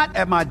I'm not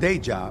at my day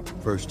job,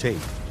 First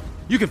Take,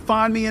 you can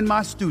find me in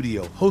my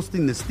studio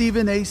hosting the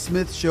Stephen A.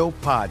 Smith Show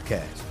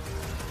podcast.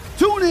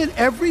 Tune in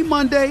every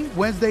Monday,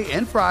 Wednesday,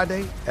 and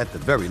Friday, at the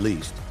very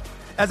least,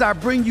 as I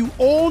bring you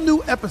all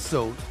new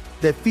episodes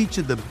that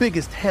feature the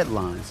biggest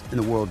headlines in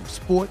the world of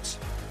sports,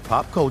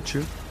 pop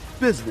culture,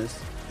 business,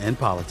 and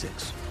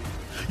politics.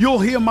 You'll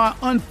hear my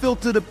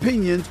unfiltered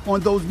opinions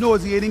on those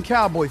nauseating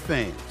Cowboy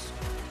fans,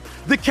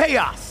 the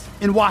chaos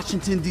in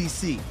Washington,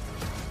 D.C.,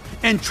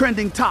 and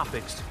trending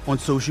topics on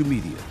social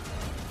media,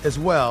 as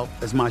well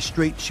as my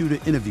straight shooter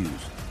interviews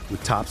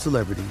with top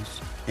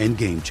celebrities and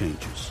game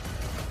changers.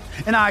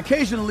 And I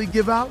occasionally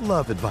give out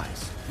love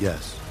advice.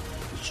 Yes,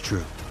 it's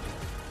true.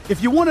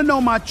 If you want to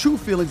know my true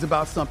feelings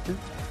about something,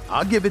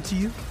 I'll give it to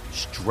you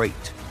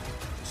straight.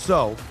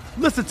 So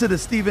listen to the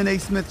Stephen A.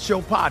 Smith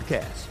Show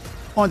podcast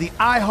on the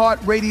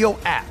iHeartRadio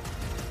app,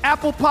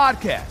 Apple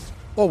Podcasts,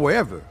 or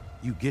wherever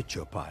you get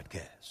your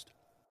podcast.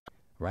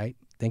 Right?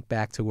 Think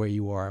back to where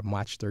you were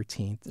March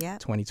 13th,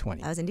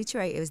 2020. I was in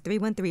Detroit. It was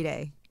 313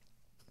 day.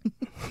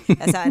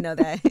 That's how I know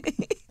that.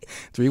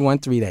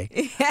 313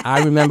 day.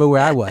 I remember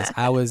where I was.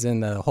 I was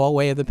in the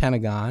hallway of the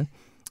Pentagon,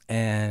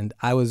 and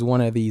I was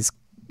one of these,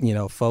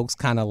 folks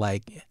kind of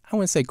like, I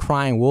wouldn't say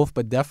crying wolf,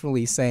 but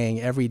definitely saying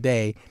every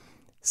day,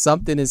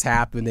 something is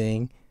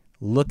happening.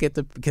 Look at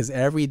because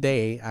every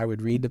day I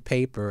would read the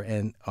paper,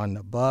 and on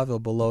above or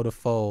below the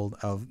fold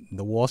of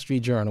the Wall Street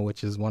Journal,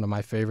 which is one of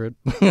my favorite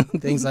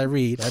things I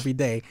read every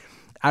day,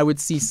 I would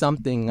see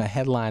a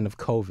headline of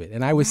COVID.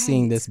 And I was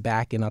seeing this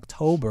back in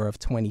October of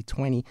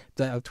 2019.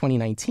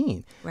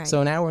 Right.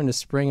 So now we're in the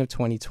spring of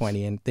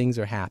 2020 and things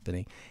are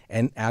happening.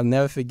 And I'll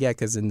never forget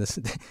because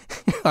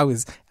I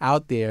was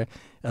out there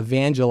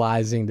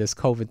evangelizing this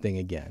COVID thing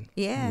again.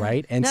 Yeah.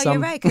 Right? And you're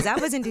right, because I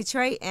was in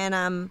Detroit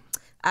and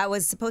I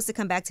was supposed to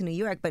come back to New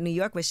York, but New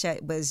York was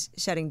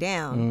shutting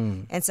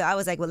down. And so I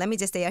was like, well, let me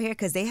just stay out here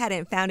because they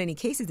hadn't found any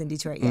cases in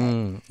Detroit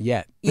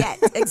yet. Yet,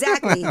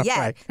 exactly,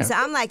 yet. Right. So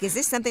I'm like, is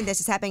this something that's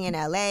just happening in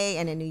L.A.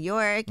 and in New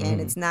York?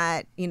 And it's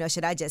not,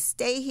 should I just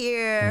stay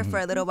here for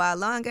a little while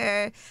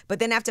longer? But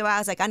then after a while, I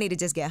was like, I need to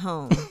just get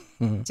home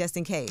just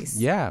in case.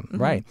 Yeah,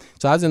 right.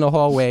 So I was in the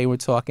hallway, we're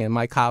talking,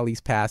 my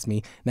colleagues passed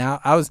me. Now,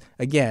 I was,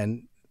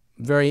 again,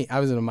 I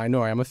was in a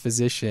minority. I'm a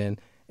physician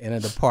in a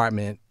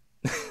department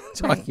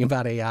talking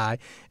about AI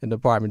in the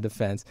Department of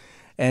Defense.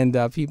 And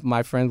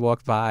my friends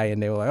walked by and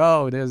they were like,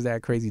 oh, there's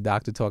that crazy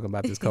doctor talking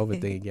about this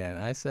COVID thing again.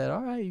 I said,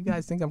 all right, you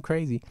guys think I'm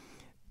crazy.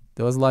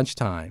 There was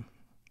lunchtime.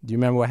 Do you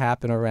remember what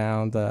happened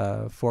around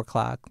 4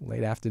 o'clock,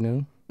 late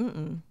afternoon?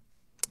 Mm-mm.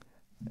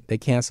 They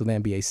canceled the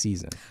NBA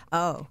season.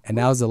 Oh. And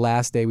that was the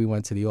last day we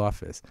went to the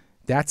office.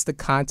 That's the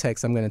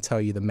context I'm going to tell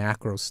you the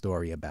macro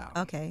story about.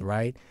 Okay.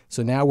 Right?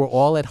 So now we're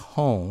all at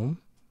home,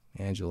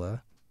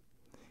 Angela,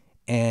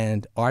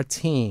 and our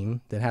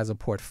team that has a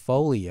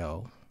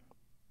portfolio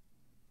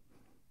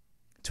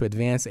to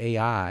advance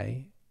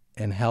AI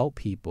and help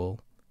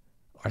people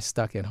are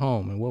stuck at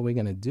home. And what are we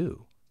going to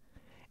do?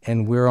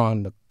 And we're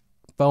on the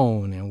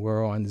phone and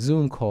we're on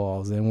Zoom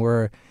calls and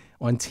we're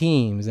on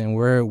Teams and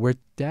we're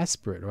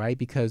desperate, right?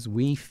 Because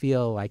we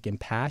feel like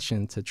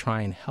impassioned to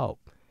try and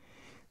help.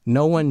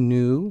 No one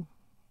knew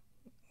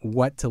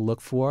what to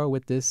look for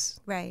with this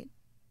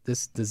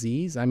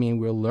disease. I mean,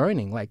 we're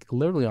learning, like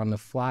literally on the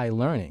fly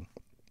learning.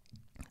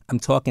 I'm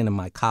talking to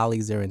my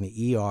colleagues. They're in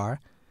the ER.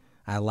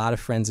 I have a lot of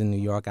friends in New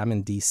York. I'm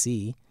in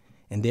D.C.,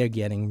 and they're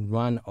getting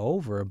run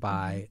over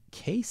by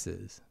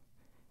cases.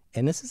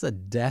 And this is a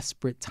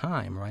desperate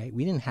time, right?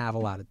 We didn't have a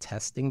lot of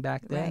testing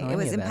back then. Right. It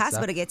was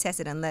impossible to get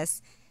tested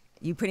unless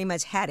you pretty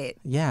much had it.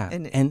 Yeah.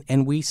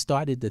 And we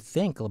started to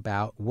think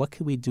about what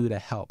could we do to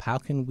help? How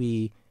can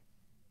we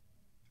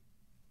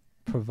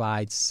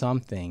provide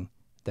something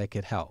that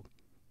could help?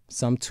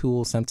 Some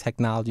tool, some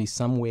technology,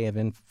 some way of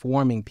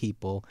informing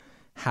people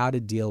how to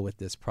deal with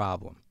this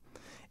problem.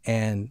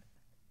 And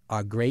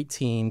our great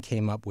team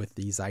came up with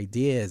these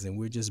ideas, and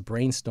we're just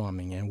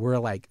brainstorming, and we're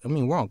like,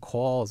 we're on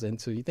calls, and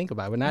so you think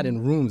about it, we're not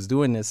in rooms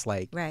doing this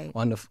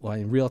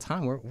in real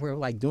time. We're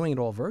like doing it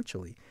all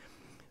virtually.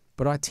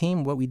 But our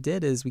team, what we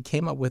did is we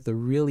came up with a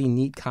really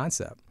neat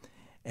concept,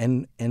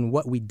 and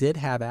what we did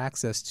have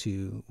access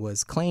to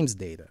was claims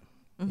data.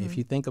 Mm-hmm. If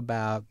you think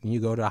about,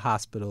 you go to a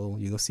hospital,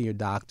 you go see your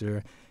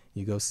doctor,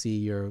 you go see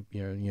you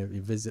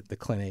visit the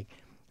clinic.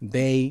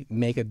 They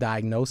make a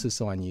diagnosis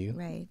on you,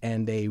 right,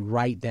 and they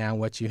write down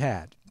what you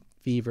had: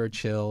 fever,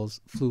 chills,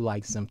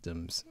 flu-like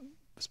symptoms,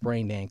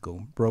 sprained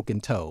ankle,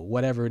 broken toe,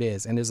 whatever it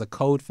is. And there's a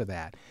code for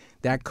that.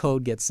 That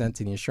code gets sent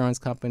to the insurance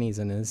companies,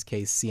 and in this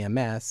case,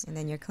 CMS. And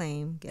then your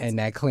claim gets... And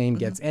that claim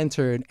gets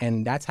entered,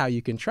 and that's how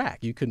you can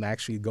track. You can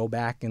actually go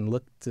back and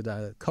look to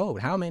the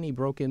code. How many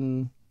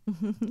broken,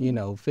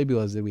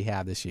 fibulas did we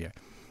have this year?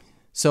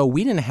 So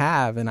we didn't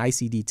have an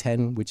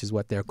ICD-10, which is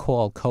what they're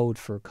called, code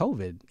for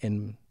COVID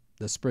in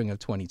the spring of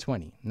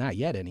 2020. Not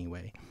yet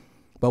anyway.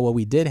 But what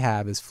we did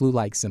have is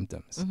flu-like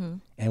symptoms. Mm-hmm.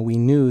 And we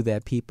knew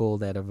that people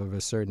that are of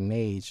a certain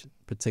age,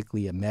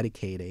 particularly a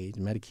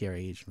Medicare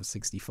age from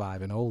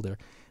 65 and older,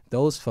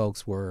 those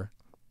folks were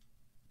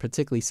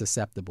particularly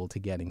susceptible to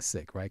getting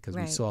sick, right? Because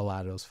we saw a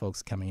lot of those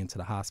folks coming into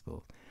the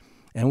hospital.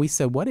 And we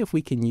said, what if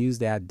we can use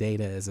that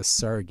data as a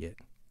surrogate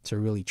to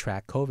really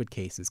track COVID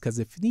cases? Because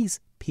if these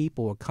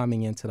people are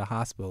coming into the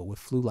hospital with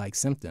flu-like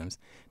symptoms,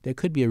 there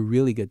could be a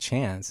really good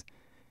chance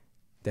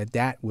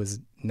that was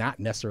not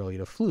necessarily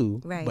the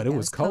flu, but it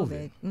was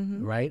COVID,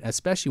 right?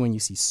 Especially when you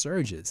see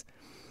surges.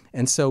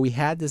 And so we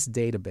had this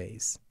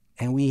database,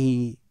 and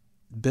we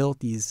built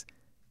these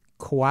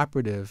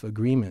cooperative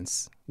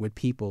agreements with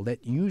people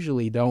that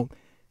usually don't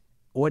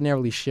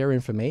ordinarily share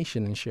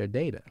information and share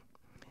data.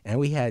 And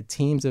we had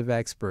teams of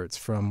experts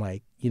from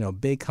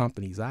big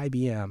companies,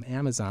 IBM,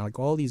 Amazon, like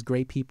all these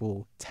great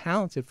people,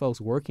 talented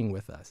folks working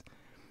with us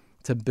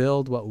to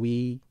build what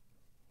we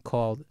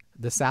called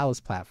the Salus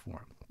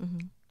platform.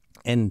 Mm-hmm.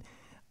 And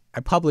I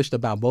published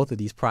about both of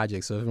these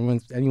projects. So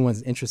if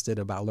anyone's interested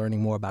about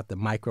learning more about the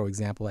micro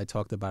example I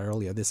talked about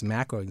earlier, this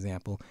macro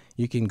example,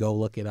 you can go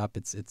look it up.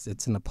 It's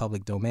in the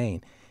public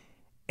domain.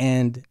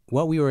 And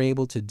what we were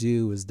able to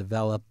do was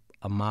develop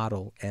a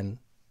model and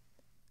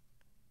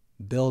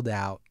build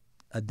out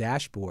a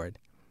dashboard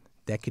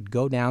that could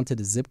go down to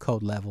the zip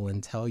code level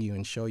and tell you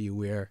and show you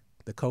where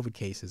the COVID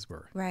cases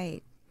were.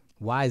 Right.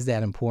 Why is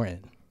that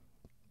important?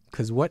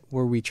 Because what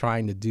were we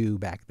trying to do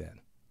back then?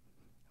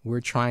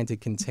 We're trying to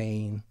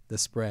contain the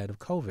spread of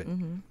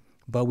COVID.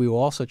 But we were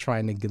also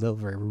trying to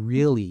deliver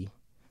really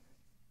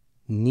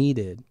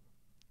needed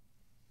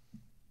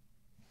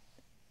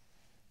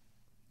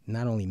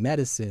not only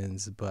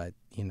medicines, but,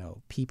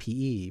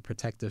 PPE,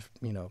 protective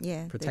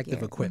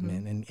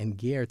equipment and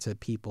gear to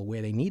people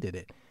where they needed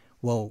it.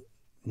 Well,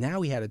 now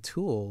we had a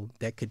tool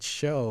that could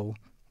show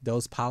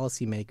those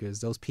policymakers,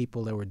 those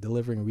people that were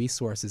delivering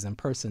resources and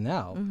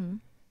personnel,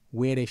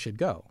 where they should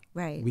go.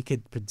 Right. We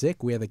could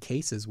predict where the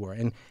cases were,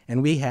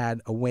 and we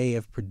had a way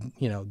of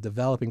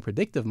developing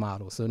predictive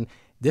models. So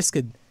this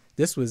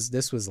was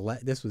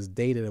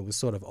data that was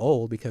sort of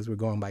old because we're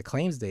going by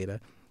claims data,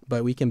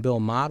 but we can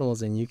build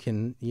models, and you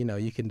can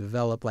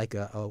develop like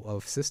a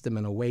system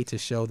and a way to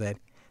show that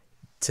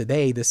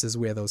today this is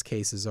where those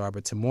cases are,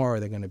 but tomorrow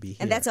they're going to be here.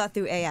 And that's all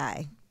through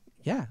AI.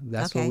 Yeah,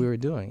 that's what we were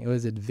doing. It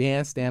was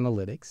advanced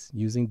analytics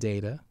using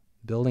data,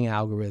 building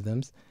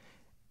algorithms,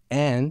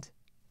 and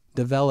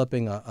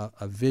developing a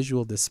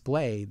visual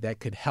display that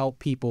could help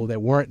people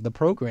that weren't the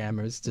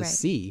programmers to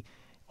see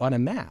on a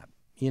map,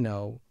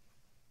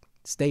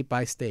 state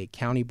by state,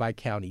 county by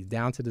county,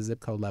 down to the zip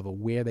code level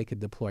where they could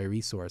deploy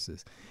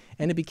resources.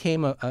 And it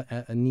became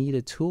a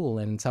needed tool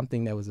and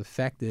something that was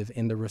effective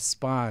in the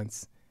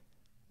response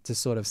to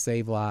sort of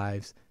save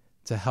lives,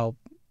 to help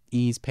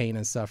ease pain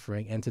and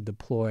suffering, and to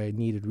deploy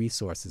needed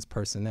resources,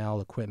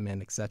 personnel,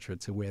 equipment, et cetera,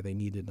 to where they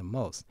needed the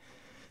most.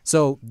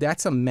 So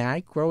that's a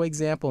micro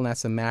example, and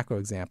that's a macro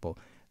example.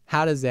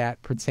 How does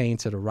that pertain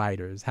to the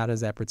writers? How does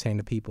that pertain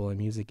to people in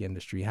the music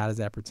industry? How does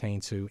that pertain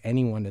to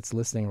anyone that's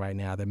listening right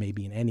now that may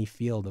be in any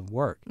field of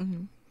work?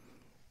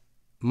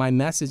 My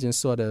message and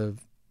sort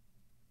of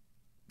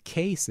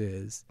case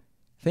is,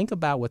 think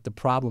about what the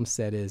problem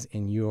set is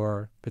in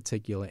your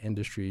particular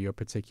industry, your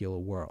particular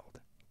world,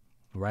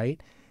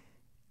 right?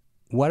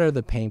 What are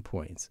the pain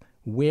points?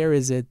 Where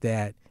is it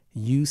that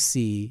you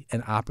see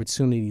an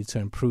opportunity to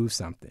improve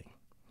something?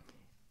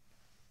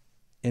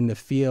 In the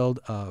field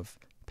of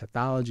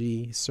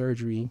pathology,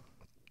 surgery,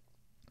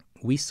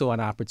 we saw an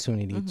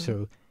opportunity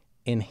to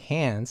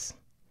enhance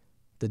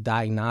the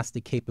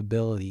diagnostic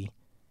capability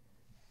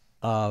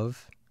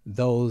of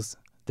those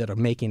that are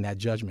making that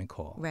judgment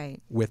call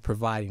with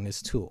providing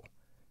this tool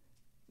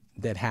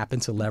that happen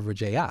to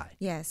leverage AI.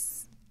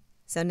 Yes.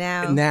 So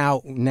now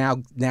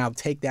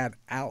take that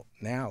out.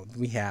 Now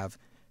we have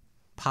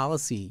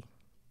policy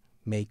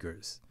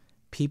makers,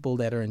 people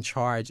that are in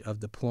charge of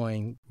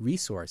deploying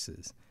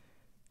resources,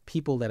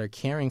 people that are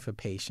caring for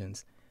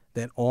patients,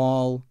 that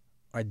all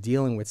are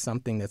dealing with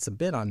something that's a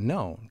bit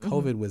unknown.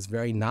 COVID was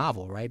very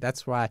novel, right?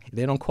 That's why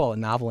they don't call it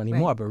novel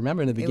anymore. But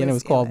remember, in the beginning, it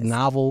was called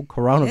novel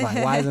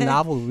coronavirus. Why is it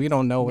novel? We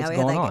don't know what's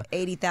going on.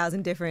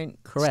 80,000 different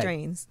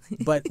strains.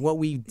 But what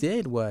we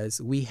did was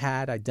we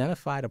had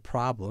identified a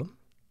problem,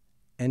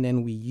 and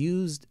then we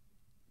used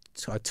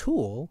a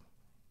tool,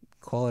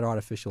 call it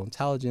artificial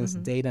intelligence,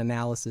 data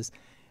analysis.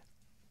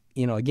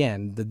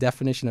 Again, the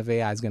definition of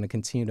AI is going to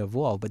continue to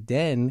evolve, but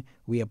then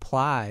we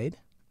applied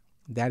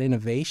that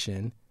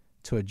innovation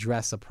to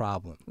address a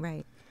problem.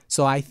 Right.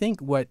 So I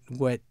think what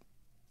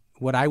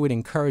I would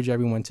encourage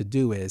everyone to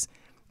do is,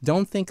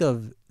 don't think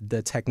of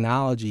the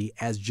technology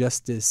as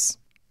just this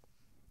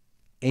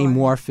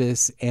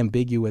amorphous,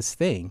 ambiguous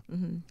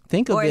thing.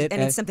 Think of it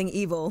as it's something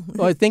evil.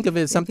 Or think of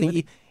it as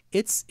something.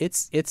 It's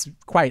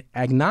quite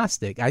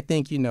agnostic. I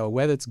think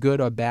whether it's good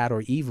or bad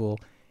or evil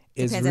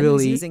is depends really on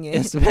who's using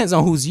it. It depends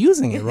on who's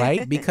using it,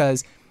 right?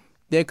 Because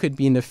there could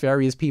be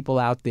nefarious people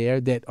out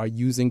there that are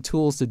using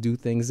tools to do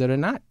things that are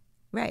not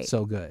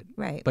so good.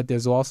 Right. But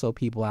there's also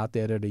people out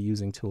there that are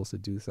using tools to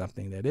do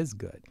something that is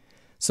good.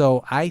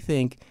 So I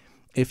think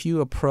if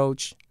you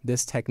approach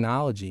this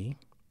technology,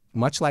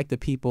 much like the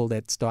people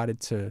that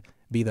started to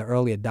be the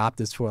early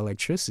adopters for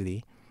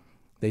electricity,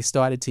 they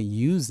started to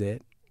use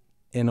it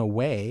in a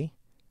way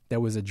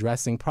that was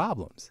addressing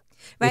problems.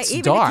 Right, it's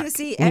even dark. if you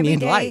see We every need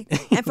day,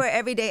 light. and for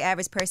everyday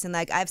average person,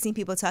 like I've seen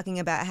people talking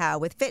about how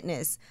with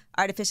fitness,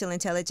 artificial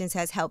intelligence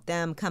has helped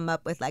them come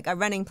up with like a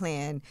running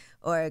plan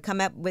or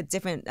come up with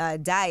different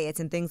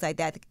diets and things like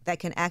that that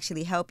can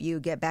actually help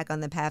you get back on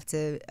the path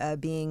to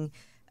being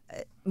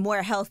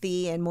more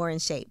healthy and more in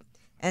shape.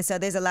 And so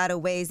there's a lot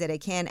of ways that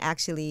it can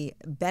actually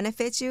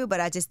benefit you,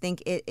 but I just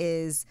think it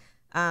is...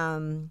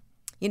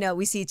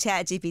 we see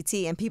Chat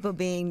GPT and people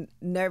being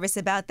nervous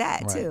about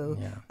that too,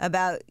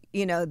 about,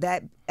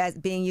 that as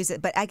being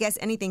used. But I guess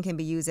anything can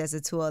be used as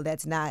a tool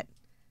that's not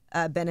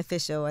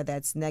beneficial or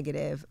that's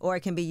negative, or it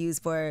can be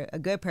used for a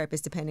good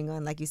purpose depending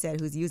on, like you said,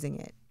 who's using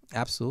it.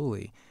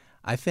 Absolutely.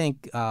 I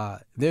think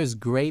there's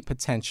great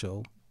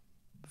potential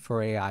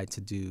for AI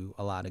to do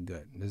a lot of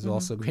good. There's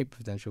also great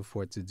potential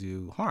for it to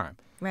do harm.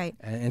 Right.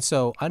 And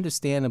so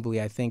understandably,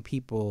 I think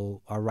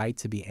people are right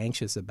to be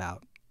anxious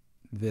about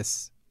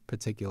this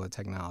particular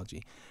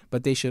technology.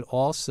 But they should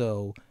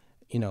also,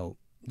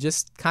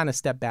 just kind of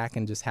step back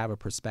and just have a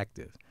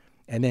perspective.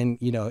 And then,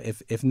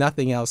 if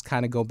nothing else,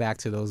 kind of go back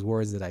to those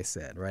words that I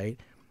said, right?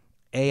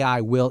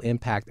 AI will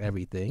impact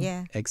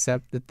everything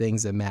except the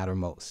things that matter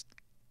most.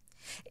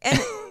 And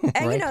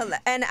Right?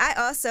 and I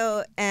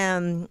also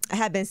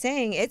have been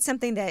saying it's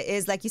something that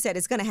is, like you said,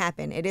 it's going to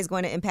happen. It is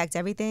going to impact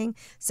everything.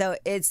 So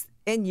it's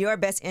in your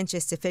best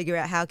interest to figure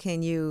out how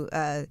can you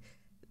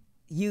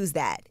use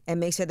that and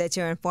make sure that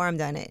you're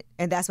informed on it.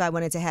 And that's why I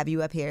wanted to have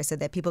you up here so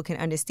that people can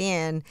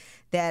understand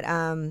that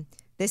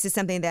this is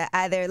something that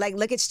either, like,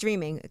 look at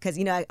streaming, because,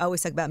 I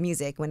always talk about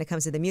music when it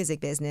comes to the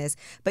music business.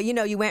 But,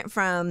 you went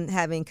from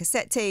having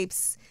cassette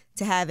tapes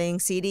to having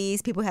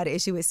CDs. People had an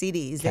issue with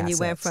CDs. Cassettes. Then you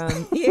went from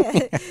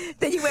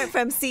then you went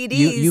from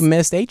CDs. You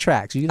missed 8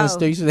 tracks. You just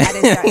I didn't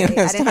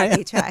have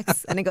 8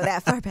 tracks. I didn't go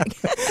that far back.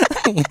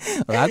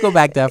 Well, I go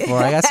back that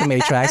far. I got some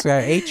 8 tracks. We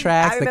got 8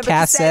 tracks, the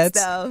cassettes.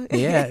 Though.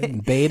 Yeah,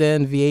 beta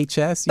and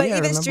VHS. But yeah,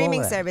 even remember streaming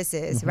all that.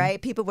 services,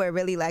 right? People were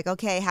really like,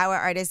 okay, how are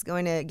artists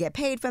going to get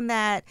paid from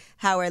that?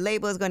 How are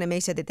labels going to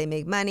make sure that they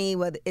make money?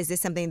 Well, is this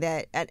something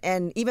that,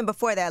 and even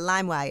before that,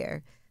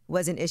 LimeWire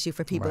was an issue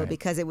for people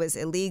because it was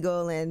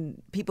illegal and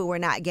people were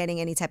not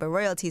getting any type of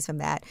royalties from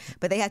that.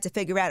 But they had to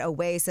figure out a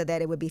way so that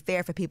it would be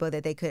fair for people,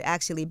 that they could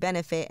actually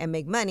benefit and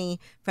make money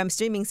from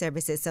streaming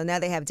services. So now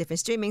they have different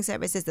streaming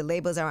services. The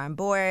labels are on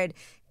board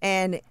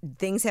and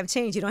things have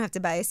changed. You don't have to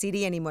buy a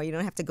CD anymore. You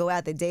don't have to go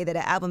out the day that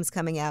an album's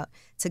coming out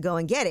to go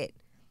and get it.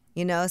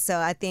 So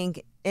I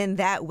think in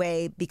that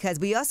way, because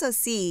we also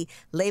see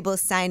labels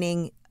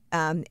signing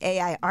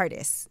AI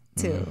artists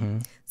too. Mm-hmm.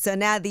 So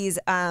now these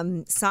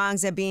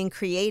songs are being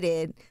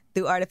created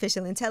through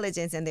artificial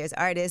intelligence, and there's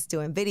artists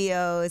doing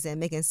videos and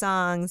making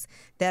songs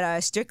that are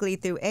strictly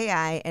through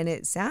AI, and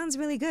it sounds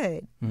really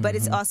good. Mm-hmm. But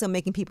it's also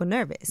making people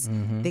nervous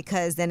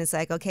because then it's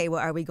like, okay, well,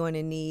 are we going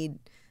to need,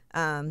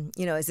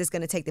 is this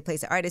going to take the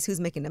place of artists? Who's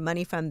making the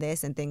money from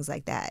this and things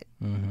like that?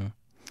 Mm-hmm.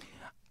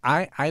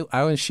 I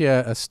want to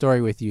share a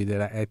story with you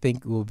that I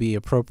think will be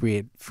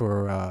appropriate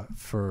for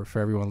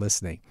everyone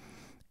listening.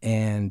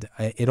 And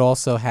it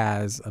also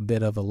has a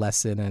bit of a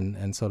lesson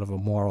and sort of a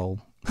moral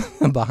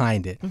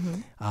behind it.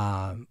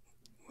 Mm-hmm.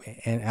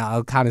 And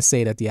I'll kind of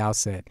say it at the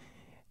outset.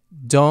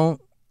 Don't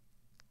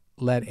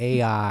let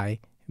AI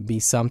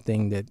be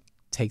something that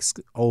takes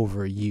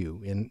over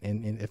you,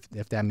 and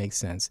if that makes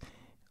sense.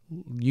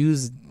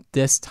 Use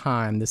this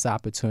time, this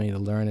opportunity to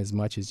learn as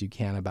much as you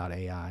can about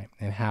AI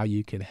and how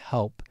you can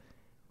help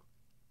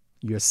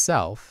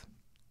yourself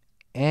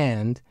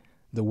and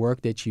the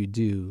work that you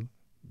do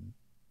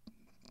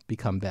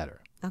become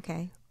better.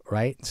 Okay.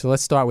 Right? So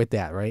let's start with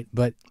that, right?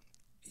 But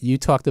you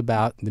talked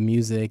about the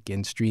music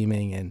and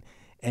streaming and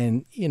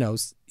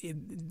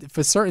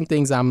for certain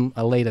things I'm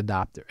a late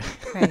adopter.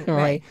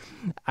 Right?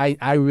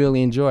 I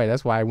really enjoy it.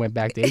 That's why I went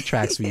back to 8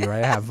 tracks for you,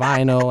 right? I have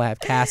vinyl, I have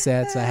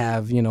cassettes, I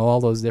have,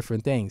 all those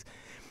different things.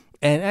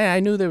 And I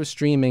knew there was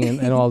streaming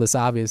and all this,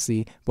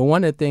 obviously. But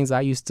one of the things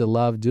I used to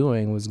love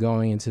doing was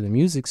going into the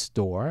music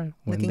store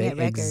when they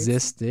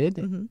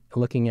existed,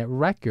 looking at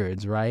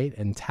records, right?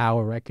 And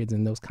Tower Records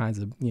and those kinds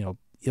of,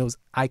 those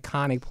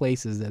iconic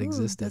places that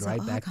existed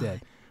right back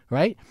then,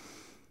 right?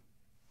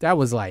 That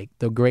was like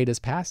the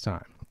greatest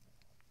pastime.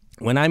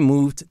 When I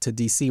moved to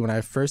D.C., when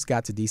I first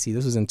got to D.C.,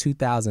 this was in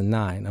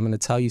 2009. I'm going to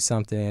tell you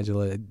something,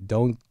 Angela.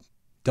 Don't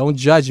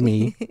judge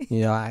me.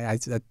 I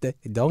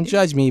don't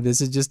judge me.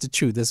 This is just the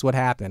truth. This is what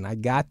happened. I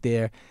got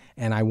there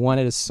and I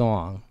wanted a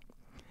song.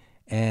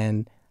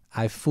 And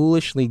I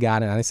foolishly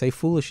got it. And I say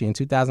foolishly. In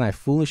 2000, I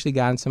foolishly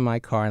got into my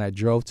car and I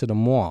drove to the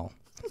mall.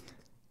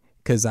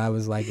 Because I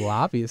was like, well,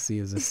 obviously,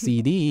 it was a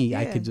CD.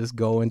 I could just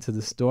go into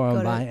the store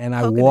and buy it. And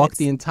I walked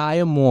the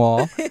entire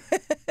mall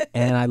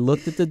and I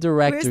looked at the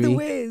directory. Where's the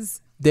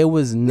Wiz? There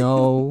was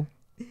no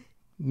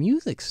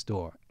music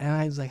store. And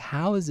I was like,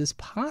 how is this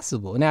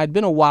possible? Now, it'd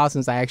been a while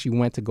since I actually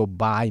went to go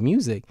buy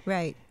music.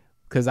 Right.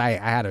 Because I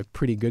had a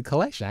pretty good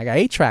collection. I got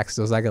 8 tracks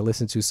those I could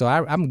listen to, so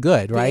I'm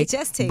good, right?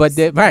 VHS tapes.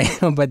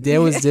 But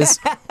there was this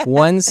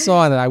one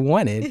song that I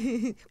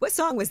wanted. What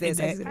song was this?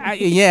 I'm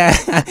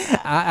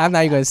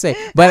not even going to say.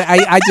 But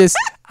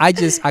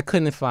I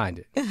couldn't find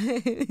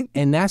it.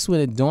 And that's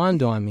when it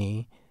dawned on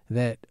me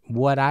that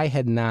what I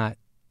had not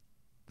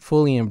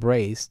fully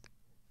embraced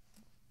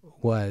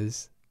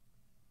was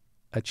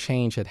a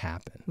change had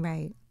happened.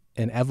 Right.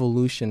 An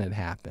evolution had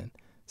happened.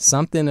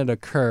 Something had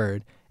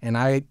occurred, and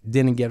I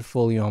didn't get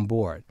fully on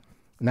board.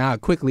 Now,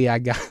 quickly, I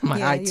got my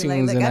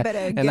iTunes, I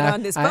better get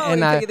on this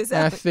phone and figure this out.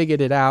 And I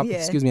figured it out.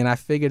 And I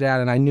figured it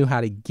out, and I knew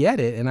how to get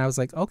it. And I was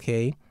like,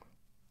 okay,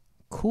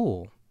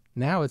 cool.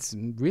 Now it's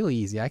really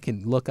easy. I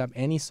can look up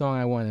any song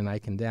I want, and I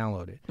can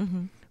download it.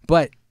 Mm-hmm.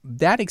 But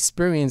that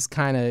experience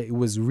kind of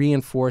was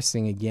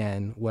reinforcing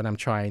again what I'm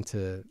trying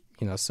to,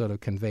 sort of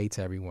convey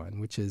to everyone,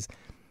 which is,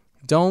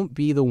 don't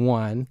be the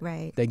one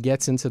that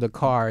gets into the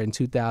car in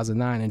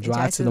 2009 and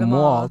drives to the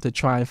mall to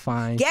try and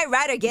find get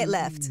right or get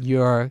left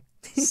your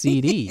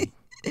CD.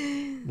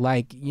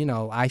 Like,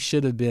 I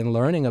should have been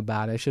learning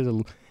about it. I should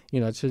have,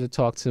 I should have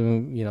talked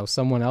to,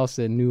 someone else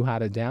that knew how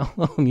to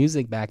download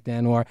music back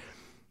then, or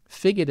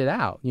figured it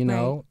out,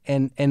 Right.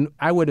 and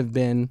I would have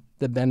been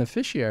the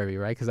beneficiary,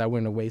 right? Because I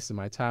wouldn't have wasted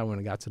my time when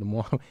I got to the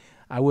mall.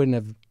 I wouldn't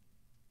have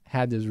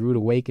had this rude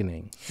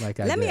awakening like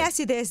I did. Let me ask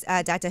you this,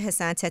 Dr.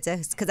 Hassan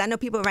Tetteh, because I know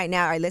people right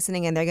now are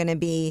listening and they're going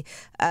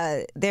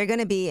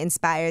to be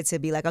inspired to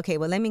be like, okay,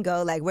 well, let me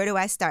go. Like, where do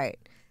I start?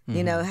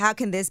 How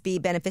can this be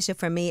beneficial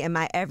for me in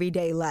my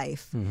everyday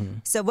life?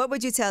 So what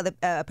would you tell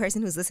the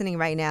person who's listening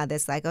right now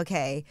that's like,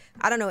 okay,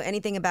 I don't know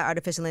anything about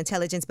artificial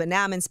intelligence, but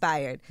now I'm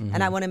inspired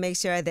and I want to make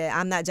sure that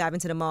I'm not driving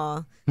to the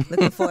mall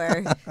looking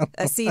for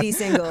a CD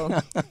single.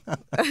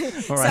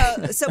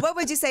 Right. So what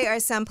would you say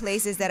are some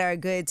places that are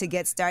good to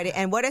get started?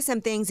 And what are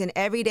some things in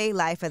everyday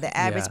life for the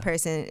average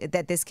person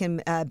that this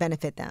can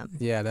benefit them?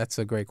 Yeah, that's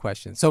a great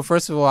question. So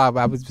first of all,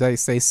 I would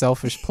say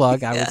selfish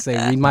plug. I would say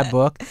read my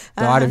book,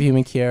 The Art of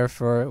Human Care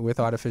with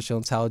Artificial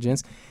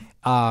Intelligence.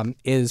 It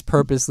is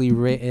purposely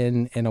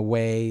written in a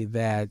way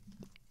that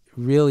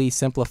really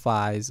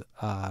simplifies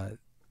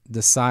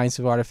the science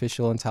of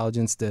artificial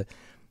intelligence,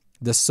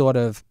 the sort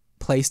of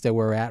place that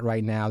we're at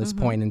right now, this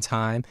point in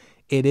time.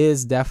 It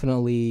is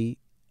definitely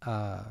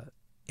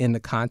in the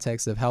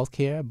context of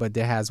healthcare, but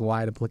it has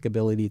wide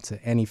applicability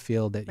to any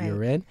field that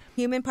you're in.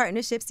 Human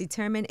partnerships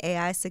determine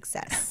AI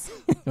success.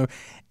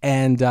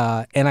 And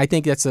I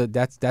think that's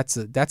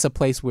a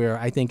place where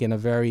I think in a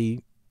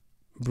very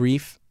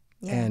brief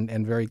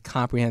and very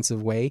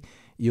comprehensive way,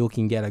 you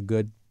can get a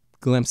good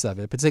glimpse of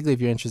it, particularly if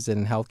you're interested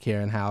in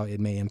healthcare and how it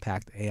may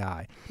impact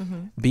AI.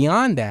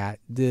 Beyond that,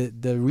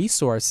 the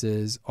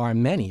resources are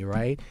many,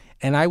 right?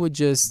 And I would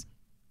just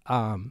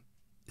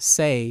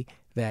say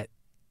that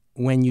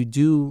when you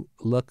do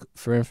look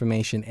for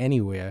information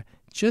anywhere,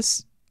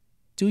 just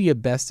do your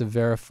best to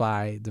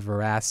verify the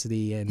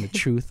veracity and the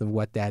truth of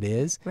what that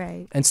is.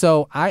 Right. And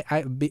so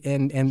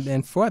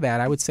and for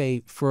that, I would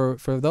say for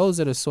those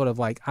that are sort of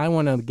like, I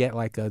want to get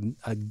like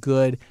a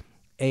good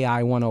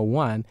AI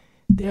 101,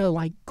 there are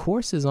like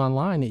courses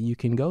online that you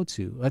can go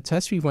to,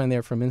 especially when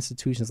they're from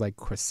institutions like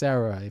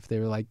Coursera, if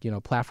they're like,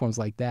 platforms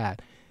like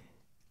that.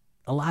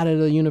 A lot of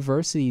the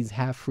universities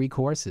have free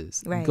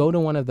courses. Right. Go to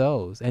one of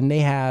those, and they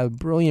have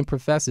brilliant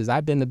professors.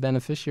 I've been the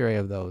beneficiary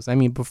of those. I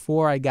mean,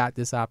 before I got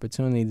this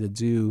opportunity to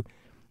do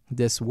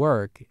this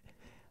work,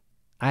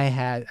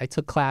 I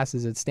took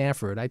classes at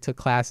Stanford. I took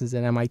classes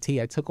at MIT.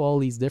 I took all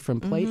these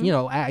different places.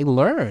 I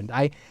learned.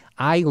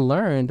 I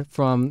learned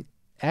from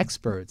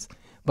experts,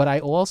 but I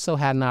also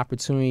had an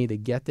opportunity to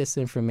get this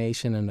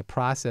information and to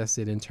process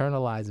it,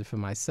 internalize it for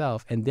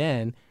myself, and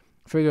then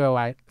figure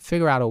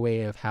out a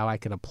way of how I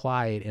could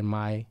apply it in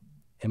my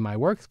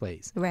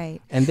workplace. Right.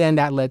 And then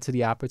that led to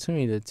the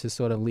opportunity to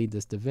sort of lead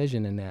this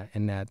division in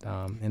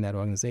that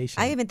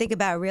organization. I even think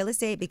about real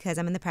estate because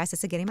I'm in the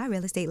process of getting my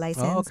real estate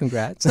license. Oh,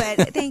 congrats.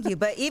 But thank you.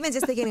 But even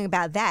just thinking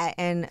about that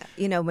and,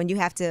 when you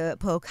have to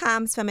pull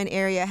comps from an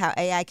area, how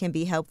AI can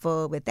be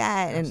helpful with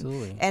that.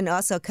 Absolutely. And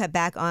also cut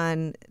back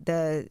on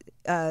the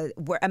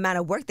amount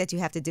of work that you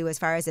have to do as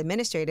far as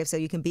administrative so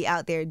you can be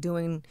out there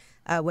doing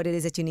what it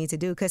is that you need to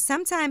do. Because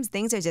sometimes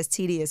things are just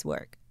tedious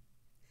work.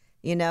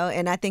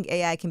 And I think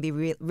AI can be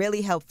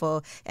really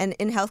helpful. And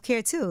in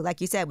healthcare, too,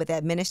 like you said, with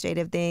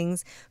administrative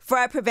things.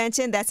 Fraud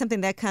prevention, that's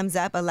something that comes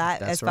up a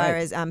lot as far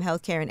as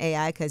healthcare and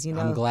AI because,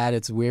 I'm glad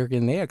it's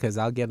working there because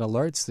I'll get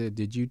alerts that,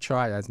 did you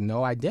try?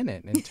 No, I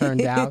didn't. And it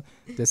turned out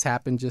this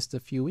happened just a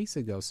few weeks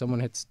ago. Someone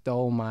had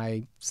stole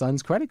my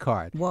son's credit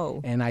card.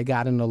 Whoa. And I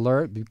got an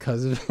alert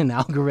because of an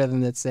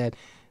algorithm that said,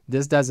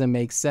 this doesn't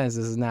make sense.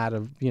 This is not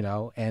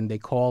and they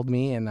called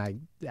me and I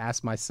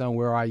asked my son,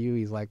 where are you?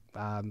 He's like,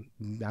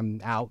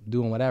 I'm out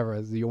doing whatever.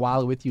 Is your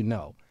wallet with you?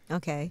 No.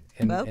 Okay.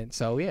 And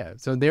so, yeah.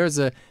 So there's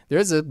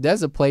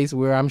a place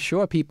where I'm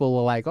sure people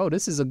are like, oh,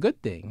 this is a good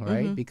thing,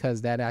 right?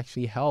 Because that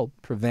actually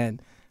helped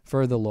prevent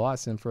further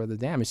loss and further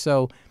damage.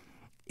 So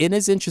it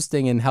is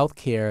interesting in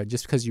healthcare,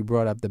 just because you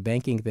brought up the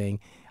banking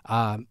thing,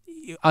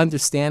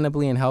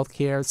 understandably in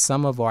healthcare,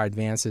 some of our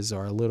advances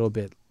are a little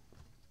bit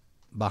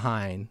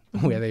behind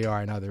where they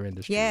are in other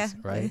industries,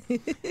 right?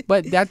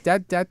 But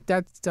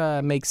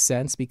that makes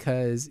sense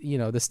because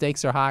the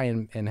stakes are high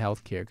in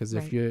healthcare because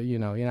if you're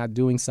not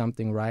doing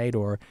something right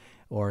or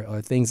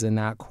things are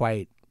not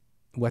quite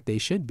what they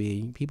should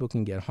be, people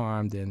can get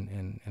harmed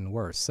and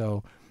worse.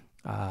 So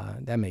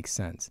that makes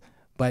sense.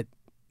 But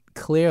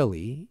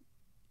clearly,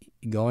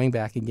 going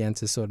back again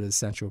to sort of the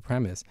central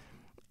premise,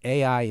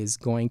 AI is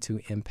going to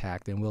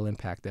impact and will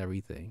impact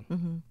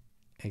everything.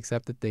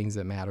 Except the things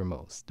that matter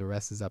most. The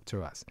rest is up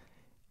to us.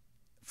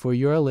 For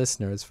your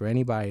listeners, for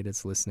anybody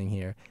that's listening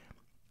here,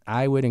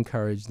 I would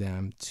encourage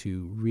them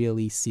to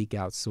really seek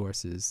out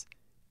sources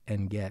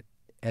and get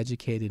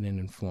educated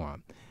and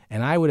informed.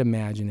 And I would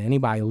imagine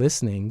anybody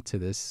listening to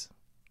this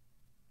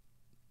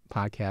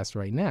podcast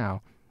right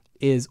now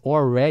is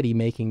already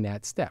making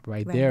that step,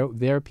 right?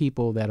 There are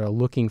people that are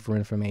looking for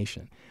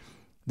information.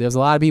 There's a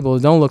lot of people who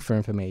don't look for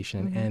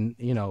information, and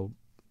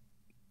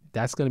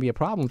that's going to be a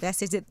problem. That's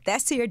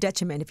to your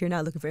detriment if you're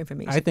not looking for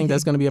information. I think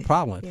that's going to be a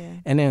problem. Yeah.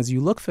 And then as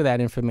you look for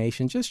that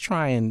information, just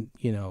try and,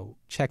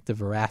 check the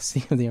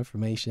veracity of the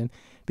information,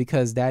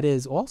 because that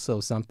is also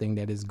something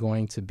that is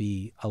going to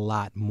be a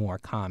lot more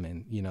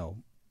common, Scams.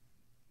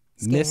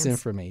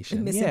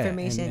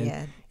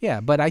 Misinformation.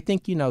 Yeah, but I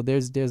think,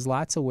 there's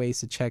lots of ways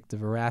to check the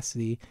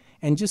veracity,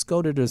 and just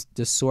go to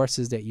the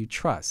sources that you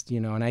trust,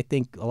 and I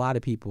think a lot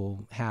of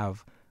people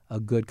have a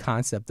good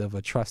concept of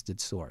a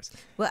trusted source.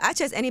 Well, I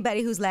trust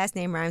anybody whose last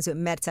name rhymes with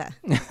Meta.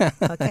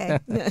 Okay.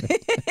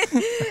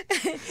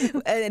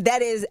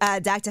 That is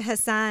Dr.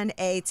 Hassan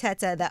A.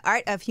 Tetteh, The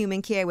Art of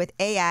Human Care with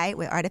AI,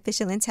 with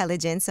Artificial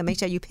Intelligence. So make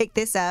sure you pick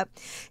this up.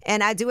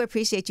 And I do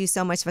appreciate you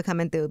so much for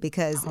coming through,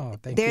 because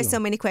there's so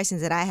many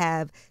questions that I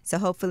have. So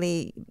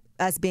hopefully,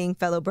 us being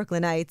fellow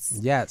Brooklynites,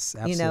 yes,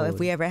 absolutely. If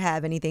we ever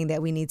have anything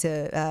that we need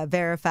to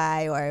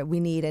verify, or we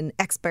need an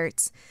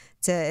expert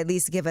to at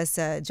least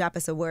drop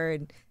us a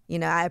word,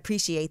 I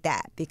appreciate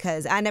that,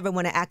 because I never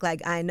want to act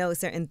like I know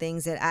certain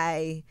things that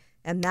I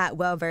am not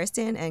well versed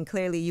in, and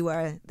clearly you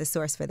are the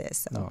source for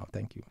this. So. Oh,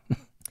 thank you.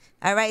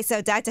 All right,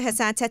 so Dr.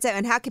 Hassan Tetteh,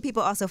 and how can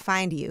people also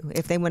find you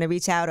if they want to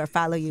reach out or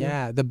follow you?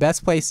 Yeah, the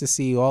best place to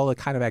see all the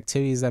kind of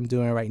activities I'm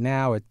doing right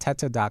now are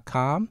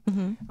tetteh.com.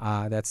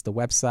 Mm-hmm. That's the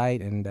website,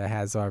 and it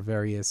has our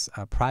various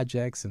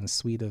projects and a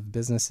suite of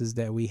businesses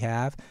that we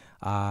have.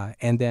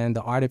 And then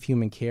The Art of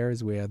Human Care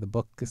is where the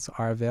books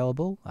are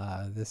available.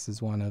 This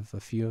is one of a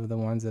few of the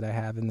ones that I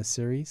have in the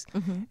series.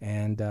 Mm-hmm.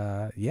 And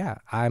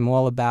I'm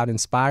all about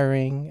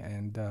inspiring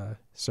and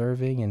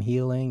serving and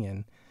healing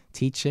and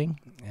teaching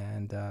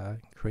and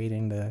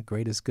creating the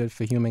greatest good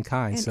for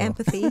humankind. And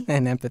empathy.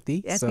 And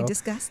empathy. As we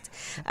discussed.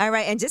 All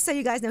right. And just so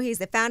you guys know, he's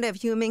the founder of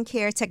Human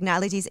Care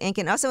Technologies, Inc.,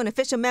 and also an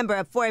official member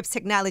of Forbes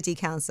Technology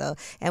Council.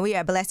 And we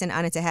are blessed and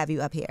honored to have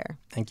you up here.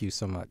 Thank you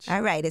so much.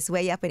 All right. It's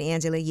Way Up with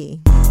Angela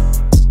Yee.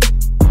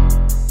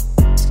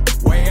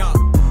 Way Up.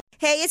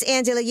 Hey, it's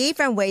Angela Yee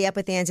from Way Up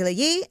with Angela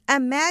Yee.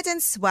 Imagine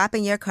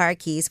swapping your car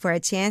keys for a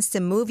chance to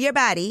move your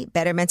body,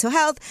 better mental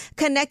health,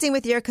 connecting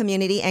with your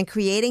community, and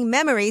creating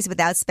memories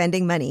without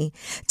spending money.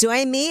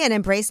 Join me and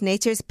embrace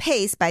nature's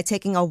pace by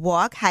taking a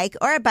walk, hike,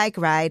 or a bike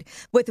ride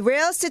with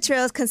Rails to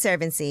Trails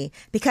Conservancy,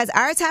 because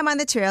our time on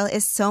the trail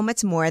is so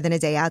much more than a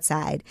day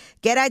outside.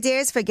 Get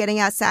ideas for getting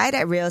outside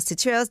at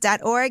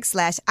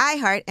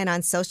railstotrails.org/iHeart and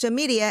on social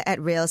media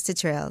at Rails to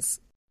Trails.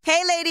 Hey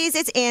ladies,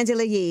 it's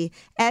Angela Yee.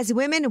 As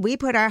women, we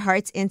put our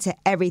hearts into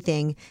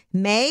everything.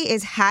 May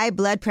is High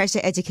Blood Pressure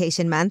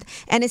Education Month,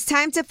 and it's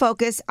time to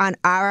focus on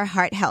our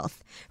heart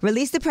health.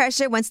 Release the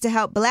Pressure wants to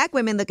help Black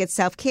women look at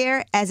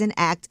self-care as an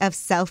act of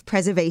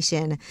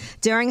self-preservation.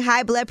 During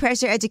High Blood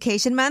Pressure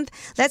Education Month,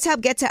 let's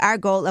help get to our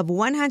goal of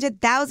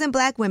 100,000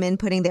 Black women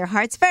putting their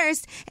hearts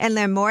first and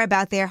learn more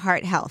about their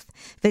heart health.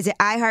 Visit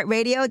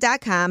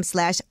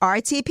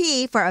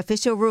iHeartRadio.com/RTP for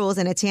official rules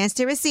and a chance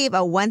to receive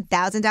a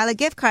 $1,000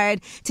 gift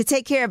card to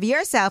take care of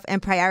yourself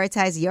and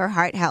prioritize your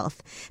heart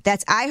health.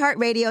 That's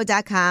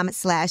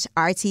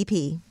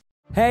iHeartRadio.com/RTP.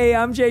 Hey,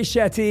 I'm Jay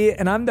Shetty,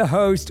 and I'm the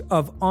host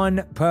of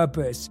On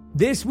Purpose.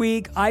 This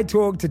week, I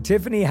talked to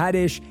Tiffany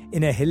Haddish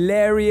in a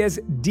hilarious,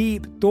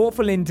 deep,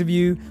 thoughtful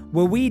interview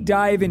where we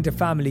dive into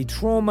family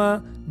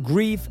trauma,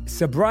 grief,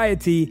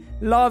 sobriety,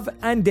 love,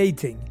 and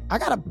dating. I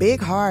got a big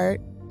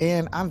heart,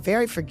 and I'm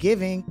very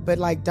forgiving, but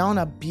don't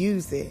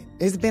abuse it.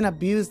 It's been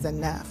abused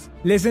enough.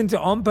 Listen to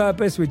On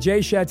Purpose with Jay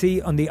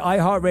Shetty on the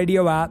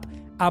iHeartRadio app,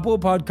 Apple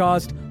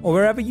Podcast, or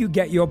wherever you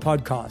get your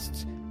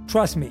podcasts.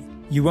 Trust me,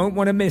 you won't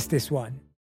want to miss this one.